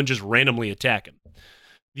Napoleon wouldn't just randomly attack him.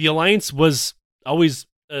 The alliance was always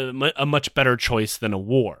a much better choice than a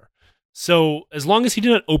war. So as long as he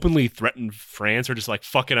didn't openly threaten France or just like,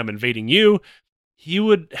 fuck it, I'm invading you, he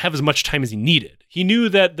would have as much time as he needed. He knew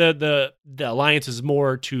that the alliance is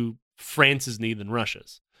more to France's need than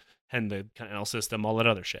Russia's, and the canal system, all that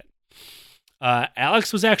other shit.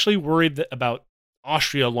 Alex was actually worried about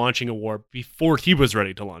Austria launching a war before he was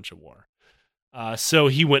ready to launch a war. So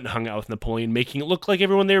he went and hung out with Napoleon, making it look like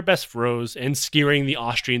everyone they were best bros and scaring the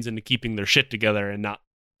Austrians into keeping their shit together and not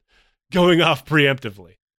going off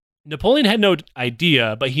preemptively. Napoleon had no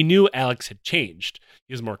idea, but he knew Alex had changed.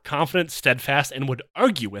 He was more confident, steadfast, and would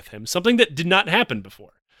argue with him, something that did not happen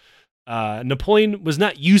before. Napoleon was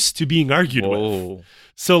not used to being argued with.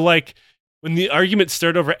 So, like, when the argument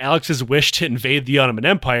started over Alex's wish to invade the Ottoman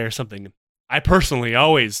Empire, something I personally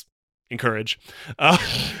always encourage,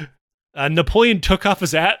 Napoleon took off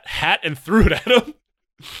his hat and threw it at him.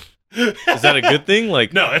 Is that a good thing?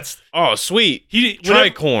 Like, no, it's sweet.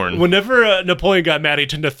 Tricorn. Whenever Napoleon got mad, he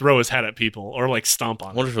tended to throw his hat at people or like stomp on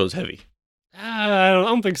them. I wonder if it was heavy. I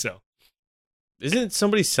don't think so. Isn't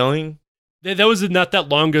somebody selling? That was not that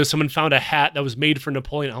long ago. Someone found a hat that was made for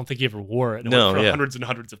Napoleon. I don't think he ever wore it. It went for hundreds and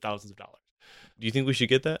hundreds of thousands of dollars. Do you think we should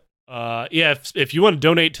get that? Yeah. If you want to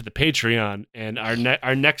donate to the Patreon, and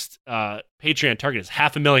our next Patreon target is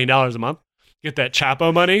 $500,000 a month, get that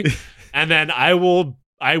Chapo money, and then I will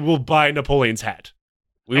buy Napoleon's hat.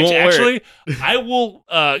 I will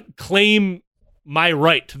claim my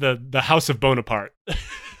right to the House of Bonaparte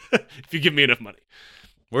if you give me enough money.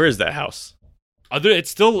 Where is that house?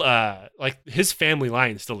 It's still like his family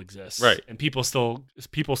line still exists, right? And people still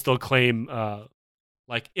claim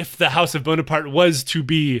like if the House of Bonaparte was to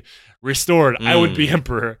be restored, I would be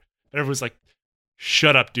emperor. And everyone's like,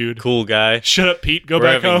 "Shut up, dude! Cool guy! Shut up, Pete! Go We're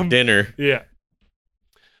back having home." Dinner, yeah.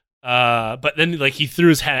 But then like he threw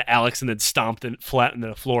his hat at Alex and then stomped it flat in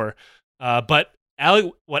the floor. But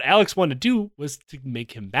what Alex wanted to do was to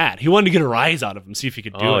make him mad. He wanted to get a rise out of him, see if he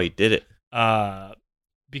could do it. Oh, he did it.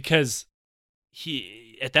 Because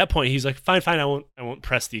he at that point he's like, fine, I won't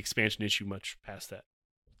press the expansion issue much past that.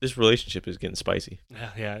 This relationship is getting spicy.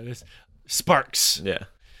 Yeah, this sparks. Yeah.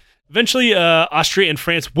 Eventually, Austria and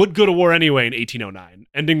France would go to war anyway in 1809,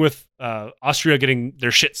 ending with Austria getting their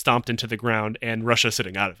shit stomped into the ground and Russia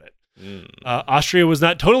sitting out of it. Austria was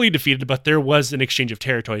not totally defeated, but there was an exchange of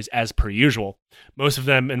territories as per usual. Most of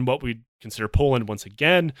them in what we'd consider Poland once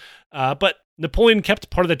again. But Napoleon kept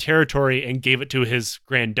part of the territory and gave it to his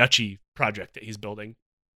Grand Duchy project that he's building.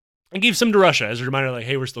 And gave some to Russia as a reminder, like,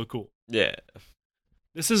 hey, we're still cool. Yeah.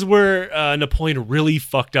 This is where Napoleon really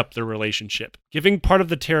fucked up the relationship, giving part of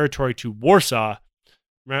the territory to Warsaw.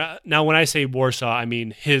 Now, when I say Warsaw, I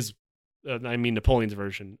mean Napoleon's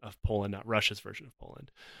version of Poland, not Russia's version of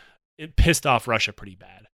Poland. it pissed off Russia pretty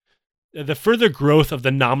bad. The further growth of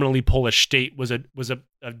the nominally Polish state was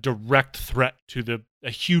a direct threat to a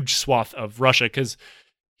huge swath of Russia, because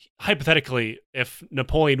hypothetically, if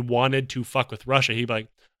Napoleon wanted to fuck with Russia, he'd be like,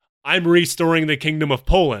 I'm restoring the kingdom of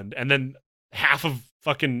Poland, and then half of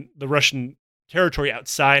fucking the Russian territory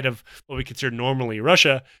outside of what we consider normally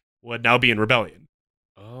Russia would now be in rebellion.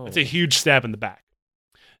 Oh. It's a huge stab in the back.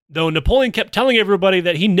 Though Napoleon kept telling everybody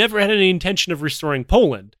that he never had any intention of restoring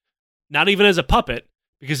Poland, not even as a puppet,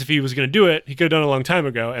 because if he was going to do it, he could have done it a long time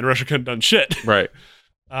ago, and Russia couldn't have done shit. Right.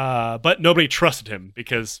 But nobody trusted him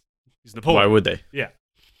because he's Napoleon. Why would they? Yeah.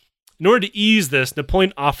 In order to ease this,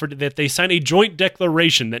 Napoleon offered that they sign a joint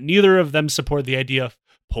declaration that neither of them support the idea of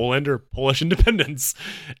Poland or Polish independence.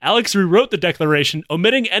 Alex rewrote the declaration,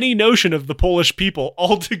 omitting any notion of the Polish people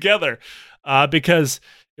altogether, because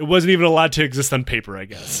it wasn't even allowed to exist on paper, I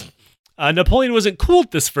guess. Napoleon wasn't cool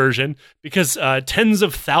with this version because tens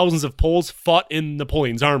of thousands of Poles fought in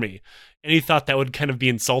Napoleon's army, and he thought that would kind of be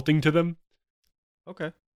insulting to them.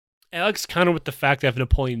 Okay. Alex countered with the fact that if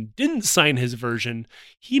Napoleon didn't sign his version,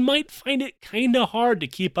 he might find it kind of hard to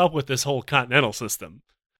keep up with this whole continental system.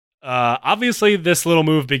 Obviously, this little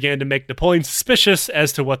move began to make Napoleon suspicious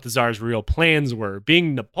as to what the Tsar's real plans were.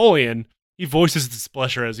 Being Napoleon, he voices his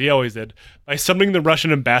displeasure, as he always did, by summoning the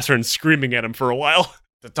Russian ambassador and screaming at him for a while.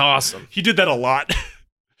 That's awesome. He did that a lot.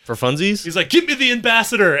 For funsies? He's like, give me the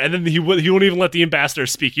ambassador! And then he won't even let the ambassador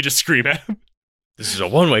speak. You just scream at him. This is a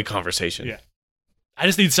one-way conversation. Yeah. I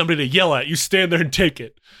just need somebody to yell at. You stand there and take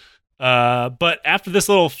it. But after this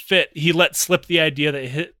little fit, he let slip the idea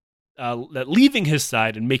that leaving his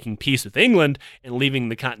side and making peace with England and leaving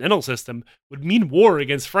the continental system would mean war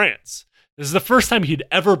against France. This is the first time he'd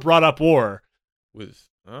ever brought up war.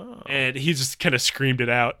 And he just kind of screamed it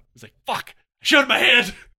out. He's like, fuck, I showed my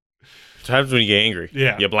hand. What happens when you get angry?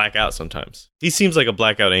 Yeah. You black out sometimes. He seems like a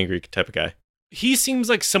blackout angry type of guy. He seems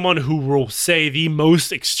like someone who will say the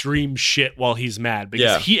most extreme shit while he's mad.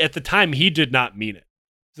 Because he, at the time, he did not mean it.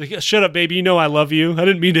 He's like, shut up, baby. You know I love you. I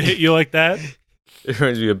didn't mean to hit you like that. It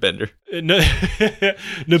reminds me of Bender.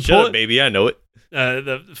 Shut up, baby. I know it.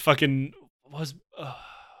 The fucking...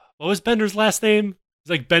 What was Bender's last name? It's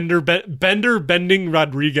like Bender Bending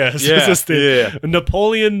Rodriguez. Yeah.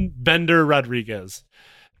 Napoleon Bender Rodriguez.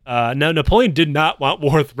 Now, Napoleon did not want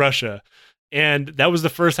war with Russia. And that was the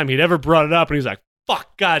first time he'd ever brought it up. And he was like,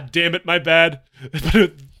 fuck, god damn it, my bad.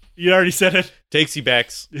 You already said it. Takes you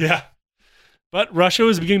backs. Yeah. But Russia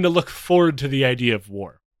was beginning to look forward to the idea of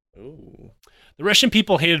war. Ooh. The Russian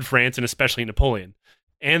people hated France, and especially Napoleon.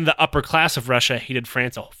 And the upper class of Russia hated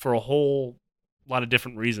France for a whole lot of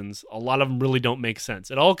different reasons. A lot of them really don't make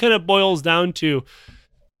sense. It all kind of boils down to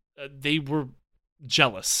they were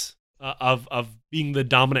jealous of being the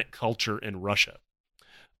dominant culture in Russia.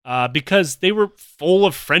 Because they were full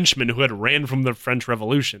of Frenchmen who had ran from the French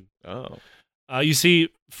Revolution. Oh. You see,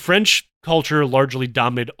 French culture largely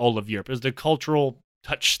dominated all of Europe. It was the cultural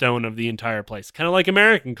touchstone of the entire place. Kind of like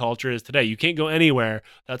American culture is today. You can't go anywhere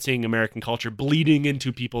without seeing American culture bleeding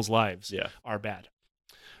into people's lives. Yeah. Are bad.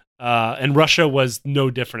 And Russia was no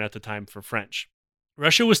different at the time for French.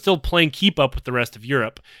 Russia was still playing keep up with the rest of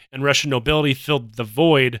Europe, and Russian nobility filled the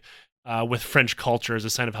void with French culture as a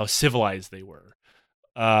sign of how civilized they were.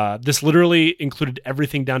 This literally included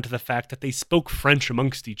everything down to the fact that they spoke French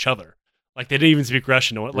amongst each other. Like, they didn't even speak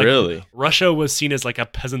Russian. Like, really? Russia was seen as like a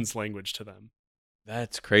peasant's language to them.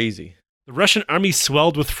 That's crazy. The Russian army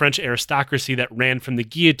swelled with French aristocracy that ran from the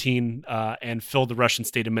guillotine and filled the Russian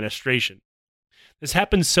state administration. This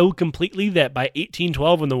happened so completely that by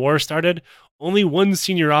 1812, when the war started, only one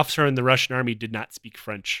senior officer in the Russian army did not speak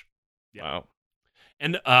French. Yeah. Wow.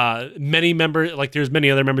 And many members, like there's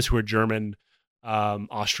many other members who are German,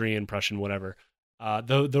 Austrian, Prussian, whatever.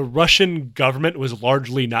 The Russian government was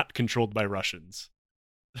largely not controlled by Russians.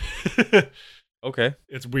 Okay.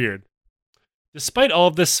 It's weird. Despite all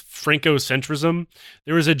of this Franco-centrism,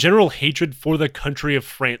 there was a general hatred for the country of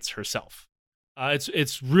France herself.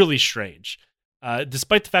 It's really strange.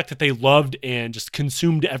 Despite the fact that they loved and just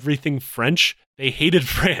consumed everything French, they hated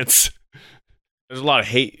France. There's a lot of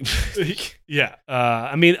hate. Yeah.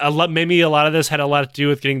 I mean, maybe a lot of this had a lot to do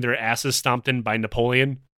with getting their asses stomped in by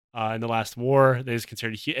Napoleon in the last war. They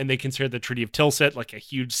considered the Treaty of Tilsit like a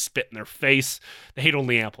huge spit in their face. The hate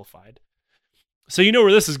only amplified. So you know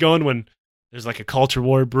where this is going when there's like a culture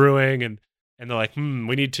war brewing and they're like,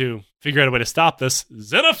 we need to figure out a way to stop this.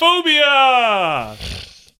 Xenophobia!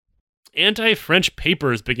 Anti-French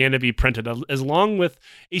papers began to be printed, along with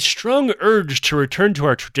a strong urge to return to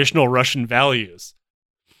our traditional Russian values.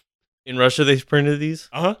 In Russia, they printed these?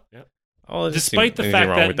 Uh-huh. Yeah. Oh, despite the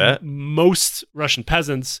fact that most Russian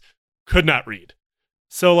peasants could not read.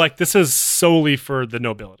 So like this is solely for the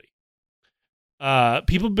nobility.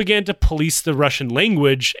 People began to police the Russian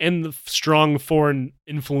language and the strong foreign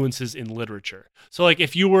influences in literature. So like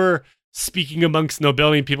if you were speaking amongst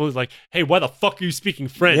nobility, people was like, hey, why the fuck are you speaking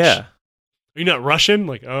French? Yeah. Are you not Russian?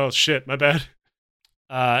 Like, oh shit, my bad.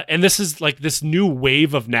 And this is like this new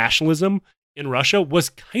wave of nationalism in Russia was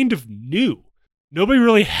kind of new. Nobody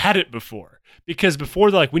really had it before, because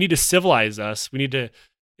before they're like, we need to civilize us. We need to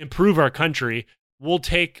improve our country. We'll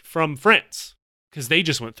take from France because they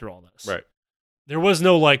just went through all this. Right. There was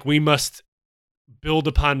no like, we must build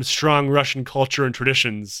upon strong Russian culture and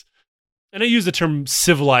traditions. And I use the term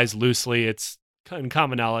civilized loosely. It's in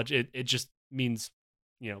common knowledge. It just means,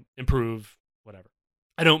 improve, whatever.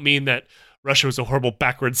 I don't mean that Russia was a horrible,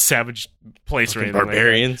 backwards, savage place or anything.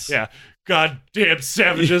 Barbarians. Like that. Yeah. Goddamn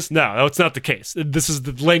savages. No, it's not the case. This is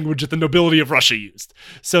the language that the nobility of Russia used.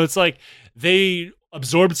 So it's like they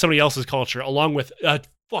absorbed somebody else's culture along with a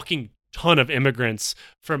fucking ton of immigrants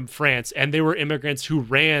from France. And they were immigrants who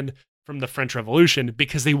ran from the French Revolution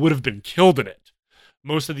because they would have been killed in it.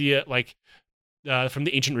 Most of the, from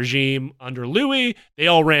the ancient regime under Louis, they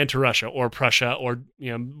all ran to Russia or Prussia or,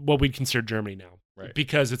 what we'd consider Germany now. Right.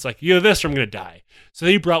 Because it's like, this or I'm going to die. So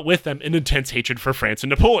they brought with them an intense hatred for France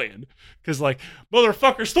and Napoleon. Because like,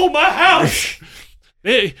 motherfucker stole my house.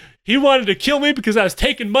 He wanted to kill me because I was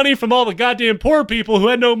taking money from all the goddamn poor people who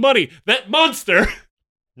had no money. That monster.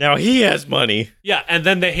 Now he has money. Yeah, and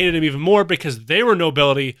then they hated him even more because they were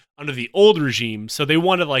nobility under the old regime, so they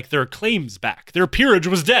wanted like their claims back. Their peerage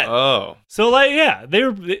was dead. Oh. So like, yeah,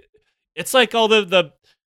 it's like all the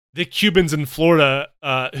Cubans in Florida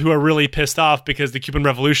who are really pissed off because the Cuban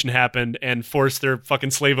Revolution happened and forced their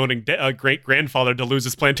fucking slave-owning great-grandfather to lose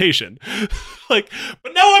his plantation. Like,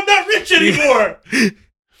 but now I'm not rich anymore!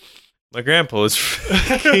 My grandpa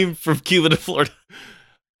came from Cuba to Florida.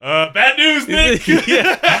 Bad news, Nick!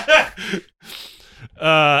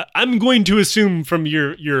 I'm going to assume from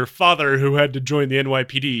your father who had to join the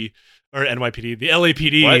the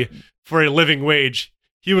LAPD What? for a living wage,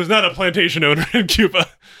 he was not a plantation owner in Cuba.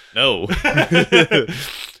 No.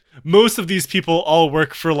 Most of these people all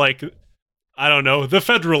work for, like, I don't know, the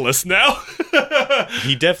Federalists now.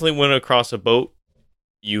 He definitely went across a boat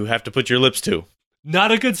you have to put your lips to.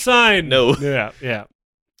 Not a good sign. No. Yeah.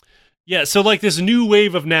 Yeah, so, like, this new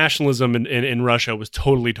wave of nationalism in Russia was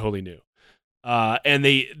totally, totally new. And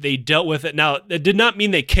they dealt with it. Now, it did not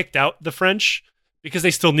mean they kicked out the French, because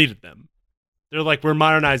they still needed them. They're like, we're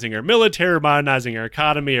modernizing our military, modernizing our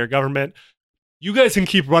economy, our government. You guys can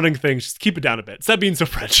keep running things, just keep it down a bit. Stop being so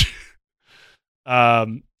French.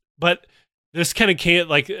 But this kind of can't,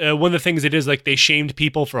 like, one of the things it is, like, they shamed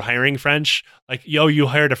people for hiring French. Like, you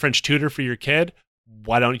hired a French tutor for your kid.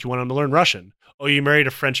 Why don't you want them to learn Russian? Oh, you married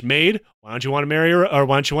a French maid. Why don't you want to marry her, or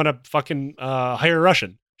why don't you want to fucking hire a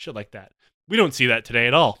Russian? Shit like that. We don't see that today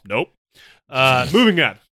at all. Nope. Moving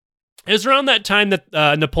on. It was around that time that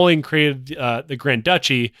Napoleon created the Grand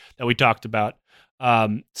Duchy that we talked about.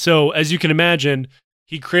 So as you can imagine,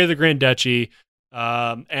 he created the Grand Duchy,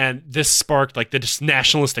 and this sparked like this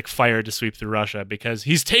nationalistic fire to sweep through Russia because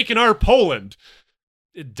he's taken our Poland.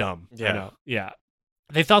 Dumb. Yeah. I know. Yeah.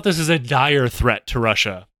 They thought this is a dire threat to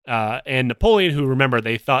Russia. And Napoleon, who, remember,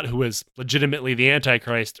 they thought who was legitimately the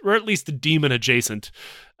Antichrist, or at least a demon adjacent,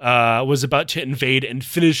 was about to invade and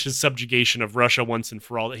finish his subjugation of Russia once and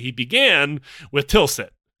for all that he began with Tilsit.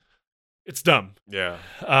 It's dumb. Yeah.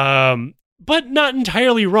 But not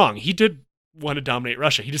entirely wrong. He did want to dominate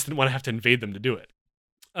Russia. He just didn't want to have to invade them to do it.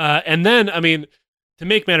 And then, I mean, to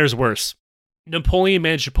make matters worse, Napoleon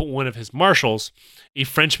managed to put one of his marshals, a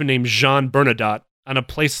Frenchman named Jean Bernadotte, on a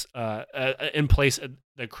place in place at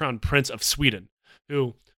the Crown Prince of Sweden,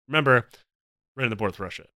 who, remember, ran the board with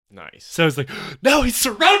Russia. Nice. So it's like, now he's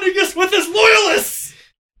surrounding us with his loyalists.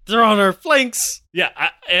 They're on our flanks. Yeah,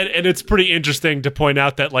 and it's pretty interesting to point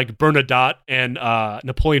out that like Bernadotte and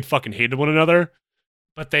Napoleon fucking hated one another,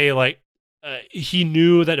 but they he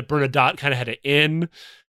knew that Bernadotte kind of had an in,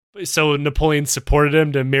 so Napoleon supported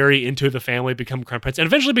him to marry into the family, become crown prince, and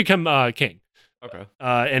eventually become king. Okay.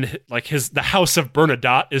 And like the house of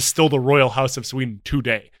Bernadotte is still the royal house of Sweden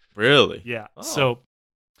today. Really? Yeah. Oh. So,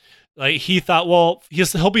 like, he thought, well,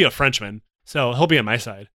 he'll be a Frenchman, so he'll be on my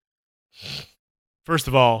side. First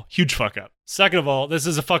of all, huge fuck up. Second of all, this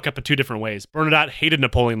is a fuck up in two different ways. Bernadotte hated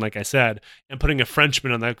Napoleon, like I said, and putting a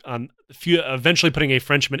Frenchman eventually putting a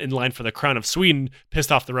Frenchman in line for the crown of Sweden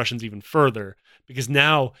pissed off the Russians even further, because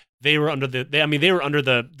now they were under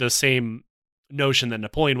the same notion that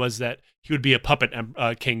Napoleon was, that he would be a puppet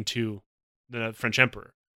king to the French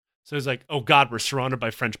emperor. So he's like, oh God, we're surrounded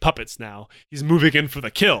by French puppets now. He's moving in for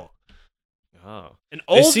the kill. Oh. And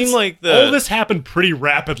It seemed like all this happened pretty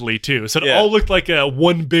rapidly too, so it all looked like a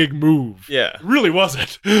one big move. Yeah. It really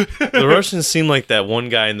wasn't. The Russians seem like that one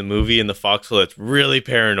guy in the movie in the foxhole that's really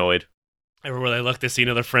paranoid. Everywhere they look, they see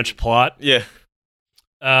another French plot. Yeah.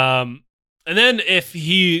 And then if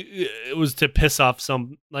he was to piss off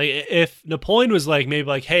if Napoleon was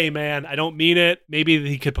maybe hey man, I don't mean it, maybe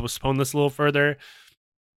he could postpone this a little further.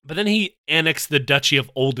 But then he annexed the Duchy of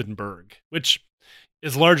Oldenburg, which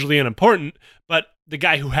is largely unimportant, but the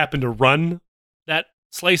guy who happened to run that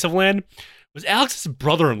slice of land was Alex's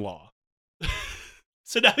brother-in-law.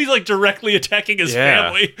 So now he's directly attacking his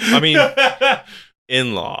family. I mean,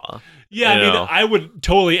 in-law. Yeah, I would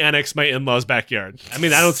totally annex my in-laws' backyard. I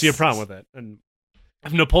mean, I don't see a problem with it. And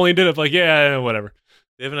if Napoleon did it, yeah, whatever.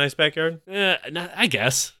 They have a nice backyard? I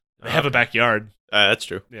guess. They have a backyard. That's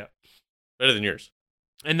true. Yeah. Better than yours.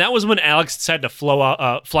 And that was when Alex decided to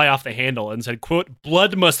fly off the handle and said, quote,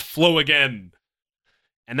 "Blood must flow again."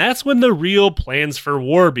 And that's when the real plans for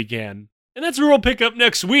war began. And that's where we'll pick up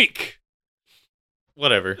next week.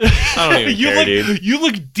 Whatever. I don't even care, dude. You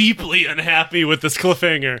look deeply unhappy with this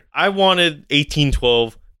cliffhanger. I wanted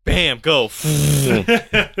 1812. Bam, go. But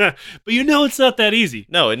it's not that easy.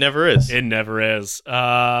 No, it never is. It never is.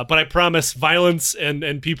 But I promise violence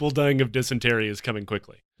and people dying of dysentery is coming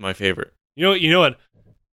quickly. My favorite. You know what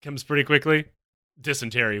comes pretty quickly?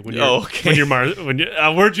 Dysentery. Where'd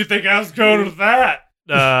you think I was going with that?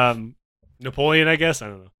 Napoleon, I guess. I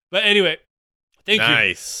don't know. But anyway, thank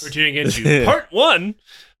you for tuning into part 1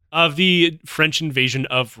 of the French invasion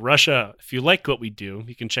of Russia. If you like what we do,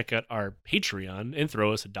 you can check out our Patreon and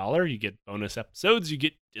throw us $1. You get bonus episodes. You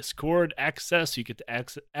get Discord access. You get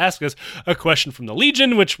to ask us a question from the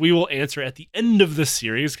Legion, which we will answer at the end of the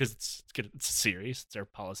series because it's a series. It's our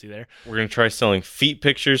policy there. We're going to try selling feet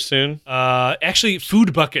pictures soon. Actually,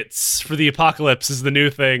 food buckets for the apocalypse is the new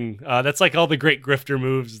thing. That's all the great grifter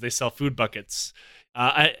moves. They sell food buckets.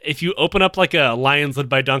 If you open up a Lions Led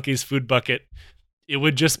by Donkeys food bucket, it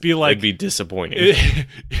would just be it'd be disappointing.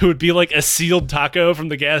 It would be a sealed taco from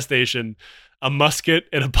the gas station, a musket,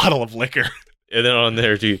 and a bottle of liquor. And then on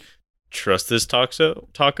there, do you trust this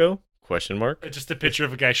taco? Question mark. Just a picture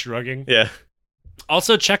of a guy shrugging. Yeah.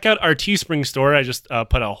 Also, check out our Teespring store. I just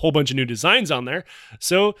put a whole bunch of new designs on there.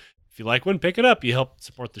 So if you like one, pick it up. You help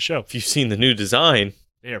support the show. If you've seen the new design,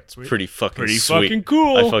 pretty fucking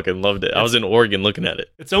cool. I fucking loved it. I was in Oregon looking at it.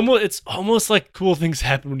 It's almost like cool things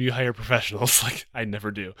happen when you hire professionals. I never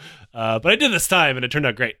do, but I did this time and it turned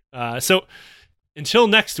out great. So until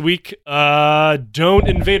next week, don't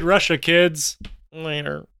invade Russia, kids.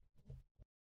 Later.